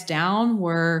our heads down.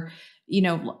 We're,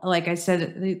 like I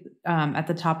said at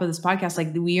the top of this podcast,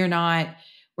 like,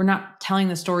 we're not telling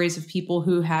the stories of people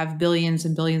who have billions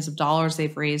and billions of dollars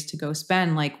they've raised to go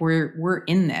spend. Like, we're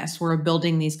in this, we're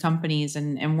building these companies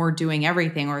and we're doing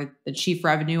everything. Or the chief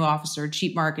revenue officer,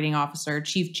 chief marketing officer,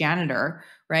 chief janitor,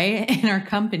 right, in our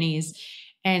companies.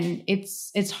 And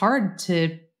it's hard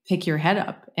to pick your head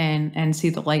up and see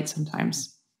the light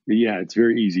sometimes. Yeah, it's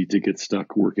very easy to get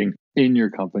stuck working in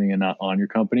your company and not on your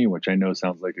company, which I know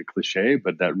sounds like a cliche,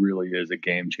 but that really is a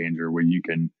game changer where you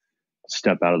can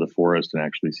step out of the forest and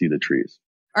actually see the trees.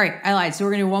 All right, I lied. So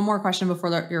we're going to do one more question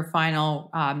before your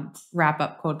final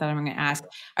wrap-up quote that I'm going to ask.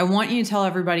 I want you to tell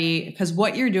everybody, because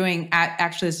what you're doing,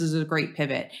 actually, this is a great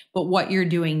pivot, but what you're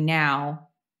doing now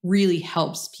really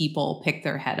helps people pick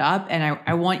their head up. And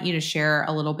I want you to share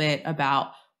a little bit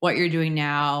about what you're doing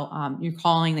now, your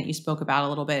calling that you spoke about a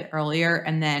little bit earlier,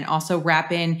 and then also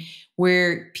wrap in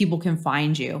where people can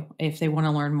find you if they want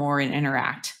to learn more and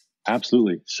interact.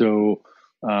 Absolutely. So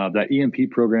that EMP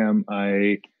program,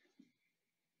 I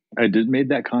made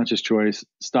that conscious choice,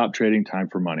 stop trading time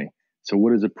for money. So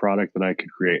what is a product that I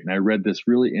could create? And I read this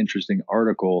really interesting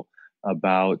article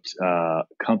about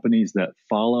companies that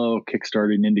follow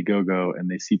Kickstarter and Indiegogo, and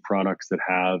they see products that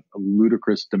have a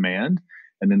ludicrous demand,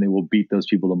 and then they will beat those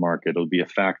people to market. It'll be a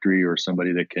factory or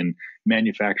somebody that can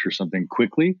manufacture something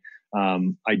quickly.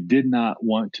 I did not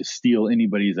want to steal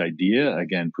anybody's idea.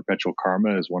 Again, perpetual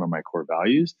karma is one of my core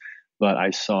values, but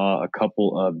I saw a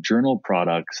couple of journal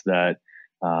products that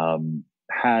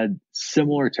had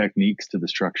similar techniques to the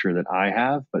structure that I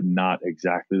have, but not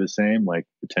exactly the same, like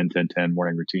the 10-10-10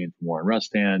 morning routine from Warren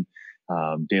Rustand,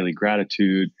 daily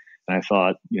gratitude. And I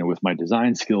thought, with my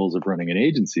design skills of running an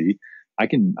agency,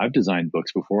 I've designed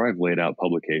books before. I've laid out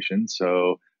publications.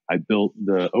 So I built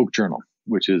the Oak Journal,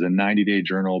 which is a 90-day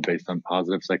journal based on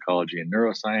positive psychology and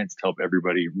neuroscience to help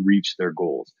everybody reach their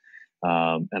goals.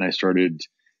 And I started,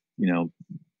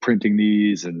 printing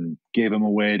these and gave them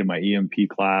away to my EMP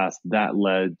class. That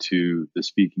led to the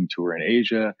speaking tour in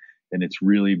Asia. And it's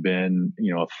really been,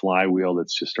 a flywheel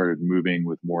that's just started moving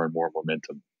with more and more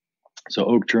momentum. So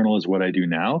Oak Journal is what I do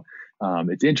now.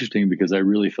 It's interesting because I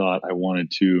really thought I wanted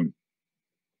to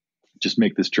just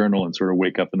make this journal and sort of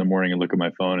wake up in the morning and look at my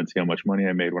phone and see how much money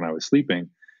I made when I was sleeping.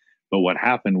 But what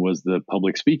happened was the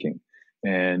public speaking.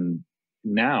 And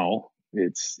now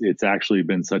it's actually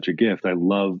been such a gift. I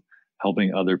love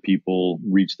helping other people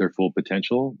reach their full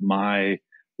potential. My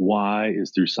why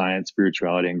is through science,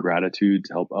 spirituality, and gratitude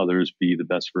to help others be the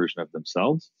best version of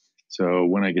themselves. So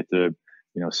when I get to,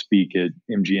 speak at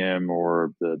MGM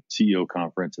or the CEO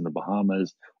conference in the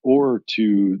Bahamas, or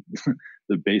to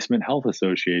the Basement Health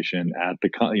Association at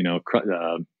the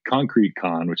Concrete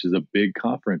Con, which is a big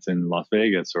conference in Las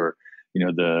Vegas, or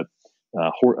the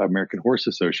American Horse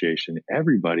Association,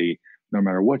 everybody, no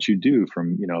matter what you do,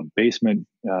 from basement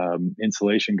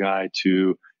insulation guy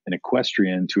to an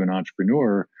equestrian to an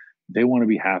entrepreneur, they want to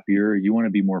be happier. You want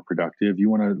to be more productive. You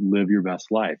want to live your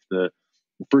best life. The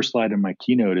first slide in my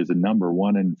keynote is a number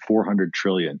 1 in 400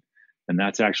 trillion. And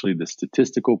that's actually the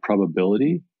statistical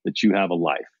probability that you have a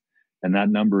life. And that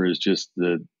number is just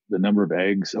the number of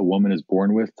eggs a woman is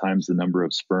born with times the number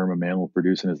of sperm a man will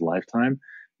produce in his lifetime.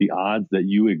 The odds that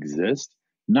you exist,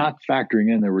 not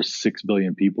factoring in there were 6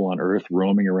 billion people on Earth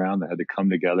roaming around that had to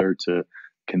come together to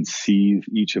conceive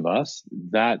each of us,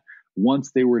 that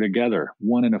once they were together,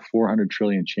 1 in a 400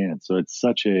 trillion chance. So it's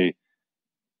such a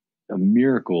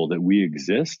miracle that we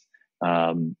exist.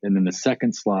 And then the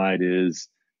second slide is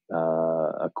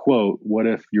a quote: "What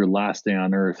if your last day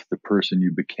on earth, the person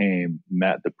you became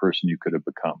met the person you could have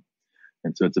become?"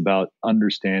 And so it's about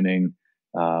understanding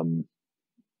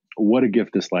what a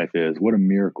gift this life is, what a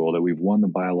miracle that we've won the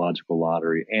biological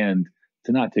lottery, and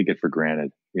to not take it for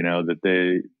granted,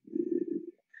 that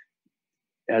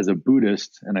as a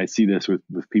Buddhist, and I see this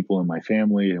with people in my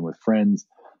family and with friends,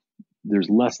 there's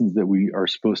lessons that we are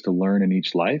supposed to learn in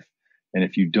each life. And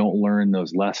if you don't learn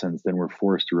those lessons, then we're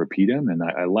forced to repeat them. And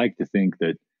I like to think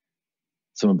that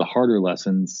some of the harder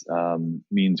lessons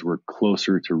means we're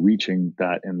closer to reaching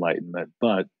that enlightenment.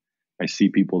 But I see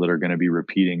people that are going to be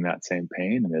repeating that same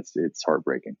pain, and it's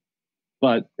heartbreaking.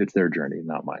 But it's their journey,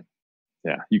 not mine.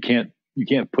 Yeah, you can't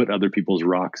put other people's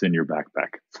rocks in your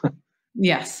backpack.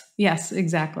 Yes,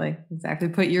 exactly.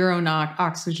 Put your own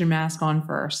oxygen mask on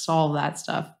first, all that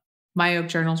stuff. My Oak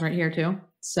Journal's right here too.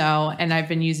 So, and I've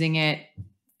been using it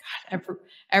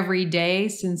every day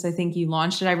since I think you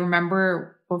launched it. I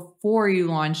remember before you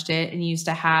launched it, and you used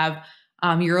to have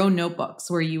your own notebooks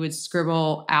where you would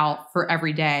scribble out for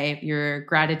every day your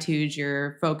gratitude,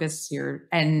 your focus,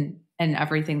 and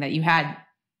everything that you had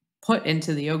put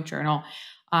into the Oak Journal.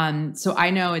 So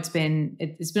I know it's been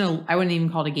I wouldn't even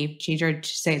call it a game changer. I'd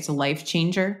just say it's a life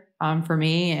changer for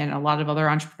me and a lot of other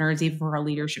entrepreneurs, even for our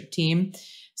leadership team.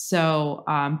 So,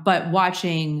 but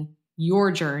watching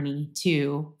your journey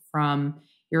too, from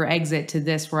your exit to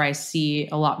this, where I see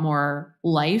a lot more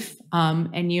life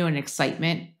and you and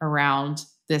excitement around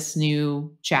this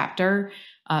new chapter,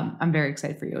 I'm very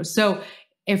excited for you. So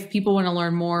if people want to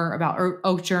learn more about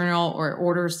Oak Journal or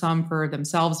order some for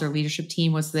themselves, their leadership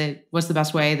team, what's the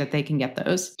best way that they can get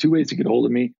those? 2 ways to get a hold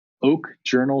of me: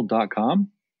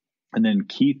 oakjournal.com and then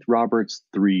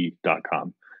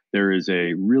keithroberts3.com. There is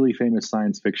a really famous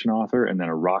science fiction author and then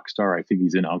a rock star. I think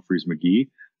he's in Humphreys McGee.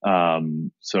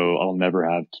 So I'll never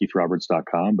have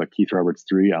keithroberts.com, but Keith Roberts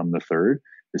 3, I'm the third,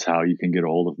 is how you can get a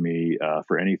hold of me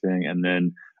for anything. And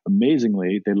then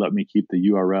amazingly, they let me keep the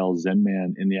URL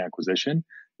Zenman in the acquisition.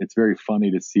 It's very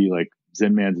funny to see, like,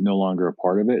 Zenman's no longer a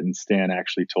part of it. And Stan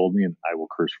actually told me, and I will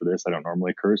curse for this, I don't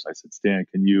normally curse. I said, Stan,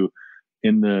 can you,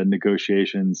 in the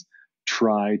negotiations,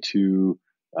 try to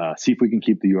see if we can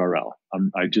keep the URL.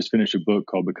 I just finished a book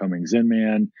called Becoming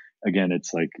Zenman. Again,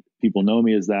 it's like people know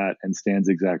me as that. And Stan's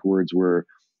exact words were,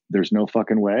 "There's no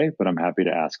fucking way, but I'm happy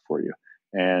to ask for you."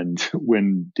 And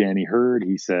when Danny heard,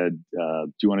 he said,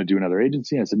 do you want to do another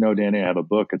agency? I said, no, Danny, I have a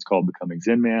book. It's called Becoming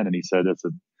Zenman. And he said,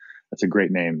 that's a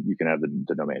great name. You can have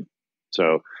the domain.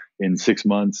 So in 6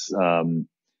 months,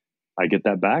 I get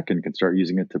that back and can start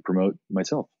using it to promote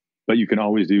myself. But you can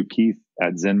always do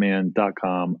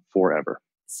Keith@zenman.com forever.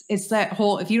 It's that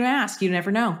whole, if you don't ask, you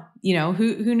never know.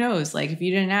 Who knows? Like, if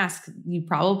you didn't ask, you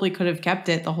probably could have kept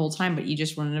it the whole time, but you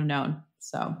just wouldn't have known.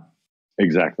 So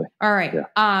exactly. All right.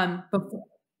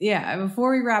 Yeah.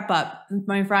 Before we wrap up,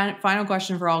 my final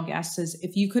question for all guests is,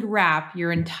 if you could wrap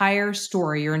your entire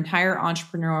story, your entire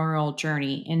entrepreneurial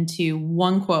journey into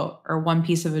one quote or one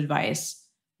piece of advice,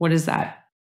 what is that?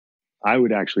 I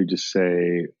would actually just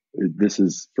say, this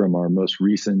is from our most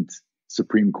recent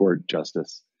Supreme Court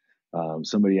justice.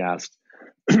 Somebody asked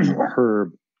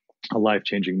her a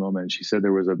life-changing moment. She said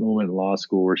there was a moment in law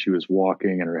school where she was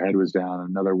walking and her head was down.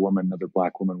 Another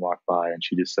Black woman walked by, and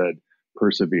she just said,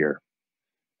 persevere.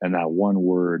 And that one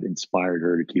word inspired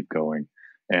her to keep going.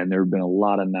 And there have been a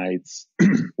lot of nights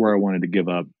where I wanted to give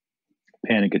up,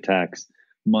 panic attacks,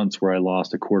 months where I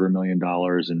lost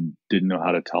 $250,000 and didn't know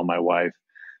how to tell my wife.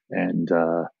 And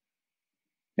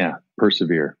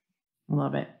persevere. I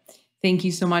love it. Thank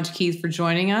you so much, Keith, for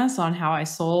joining us on How I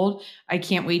Sold. I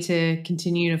can't wait to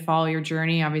continue to follow your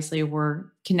journey. Obviously, we're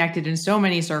connected in so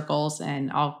many circles,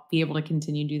 and I'll be able to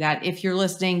continue to do that. If you're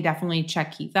listening, definitely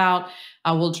check Keith out.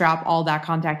 We'll drop all that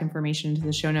contact information into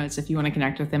the show notes if you want to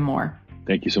connect with him more.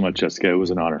 Thank you so much, Jessica. It was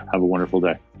an honor. Have a wonderful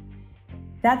day.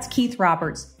 That's Keith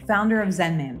Roberts, founder of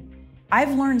Zenman.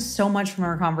 I've learned so much from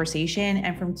our conversation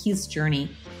and from Keith's journey,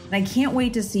 and I can't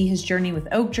wait to see his journey with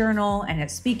Oak Journal and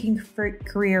his speaking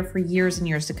career for years and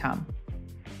years to come.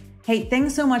 Hey,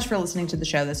 thanks so much for listening to the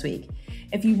show this week.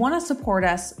 If you want to support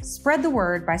us, spread the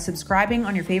word by subscribing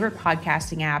on your favorite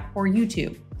podcasting app or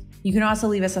YouTube. You can also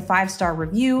leave us a 5-star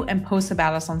review and post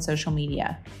about us on social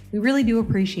media. We really do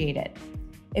appreciate it.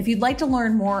 If you'd like to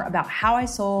learn more about How I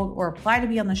Sold or apply to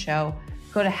be on the show,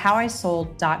 go to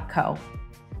howisold.co.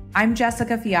 I'm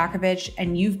Jessica Fialkovich,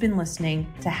 and you've been listening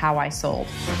to How I Sold.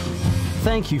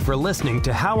 Thank you for listening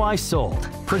to How I Sold,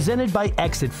 presented by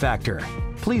Exit Factor.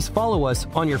 Please follow us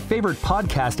on your favorite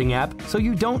podcasting app so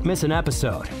you don't miss an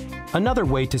episode. Another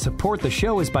way to support the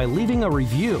show is by leaving a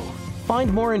review.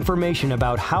 Find more information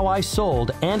about How I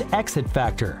Sold and Exit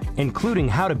Factor, including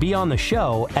how to be on the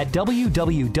show, at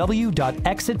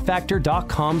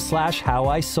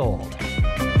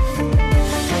www.exitfactor.com/howisold.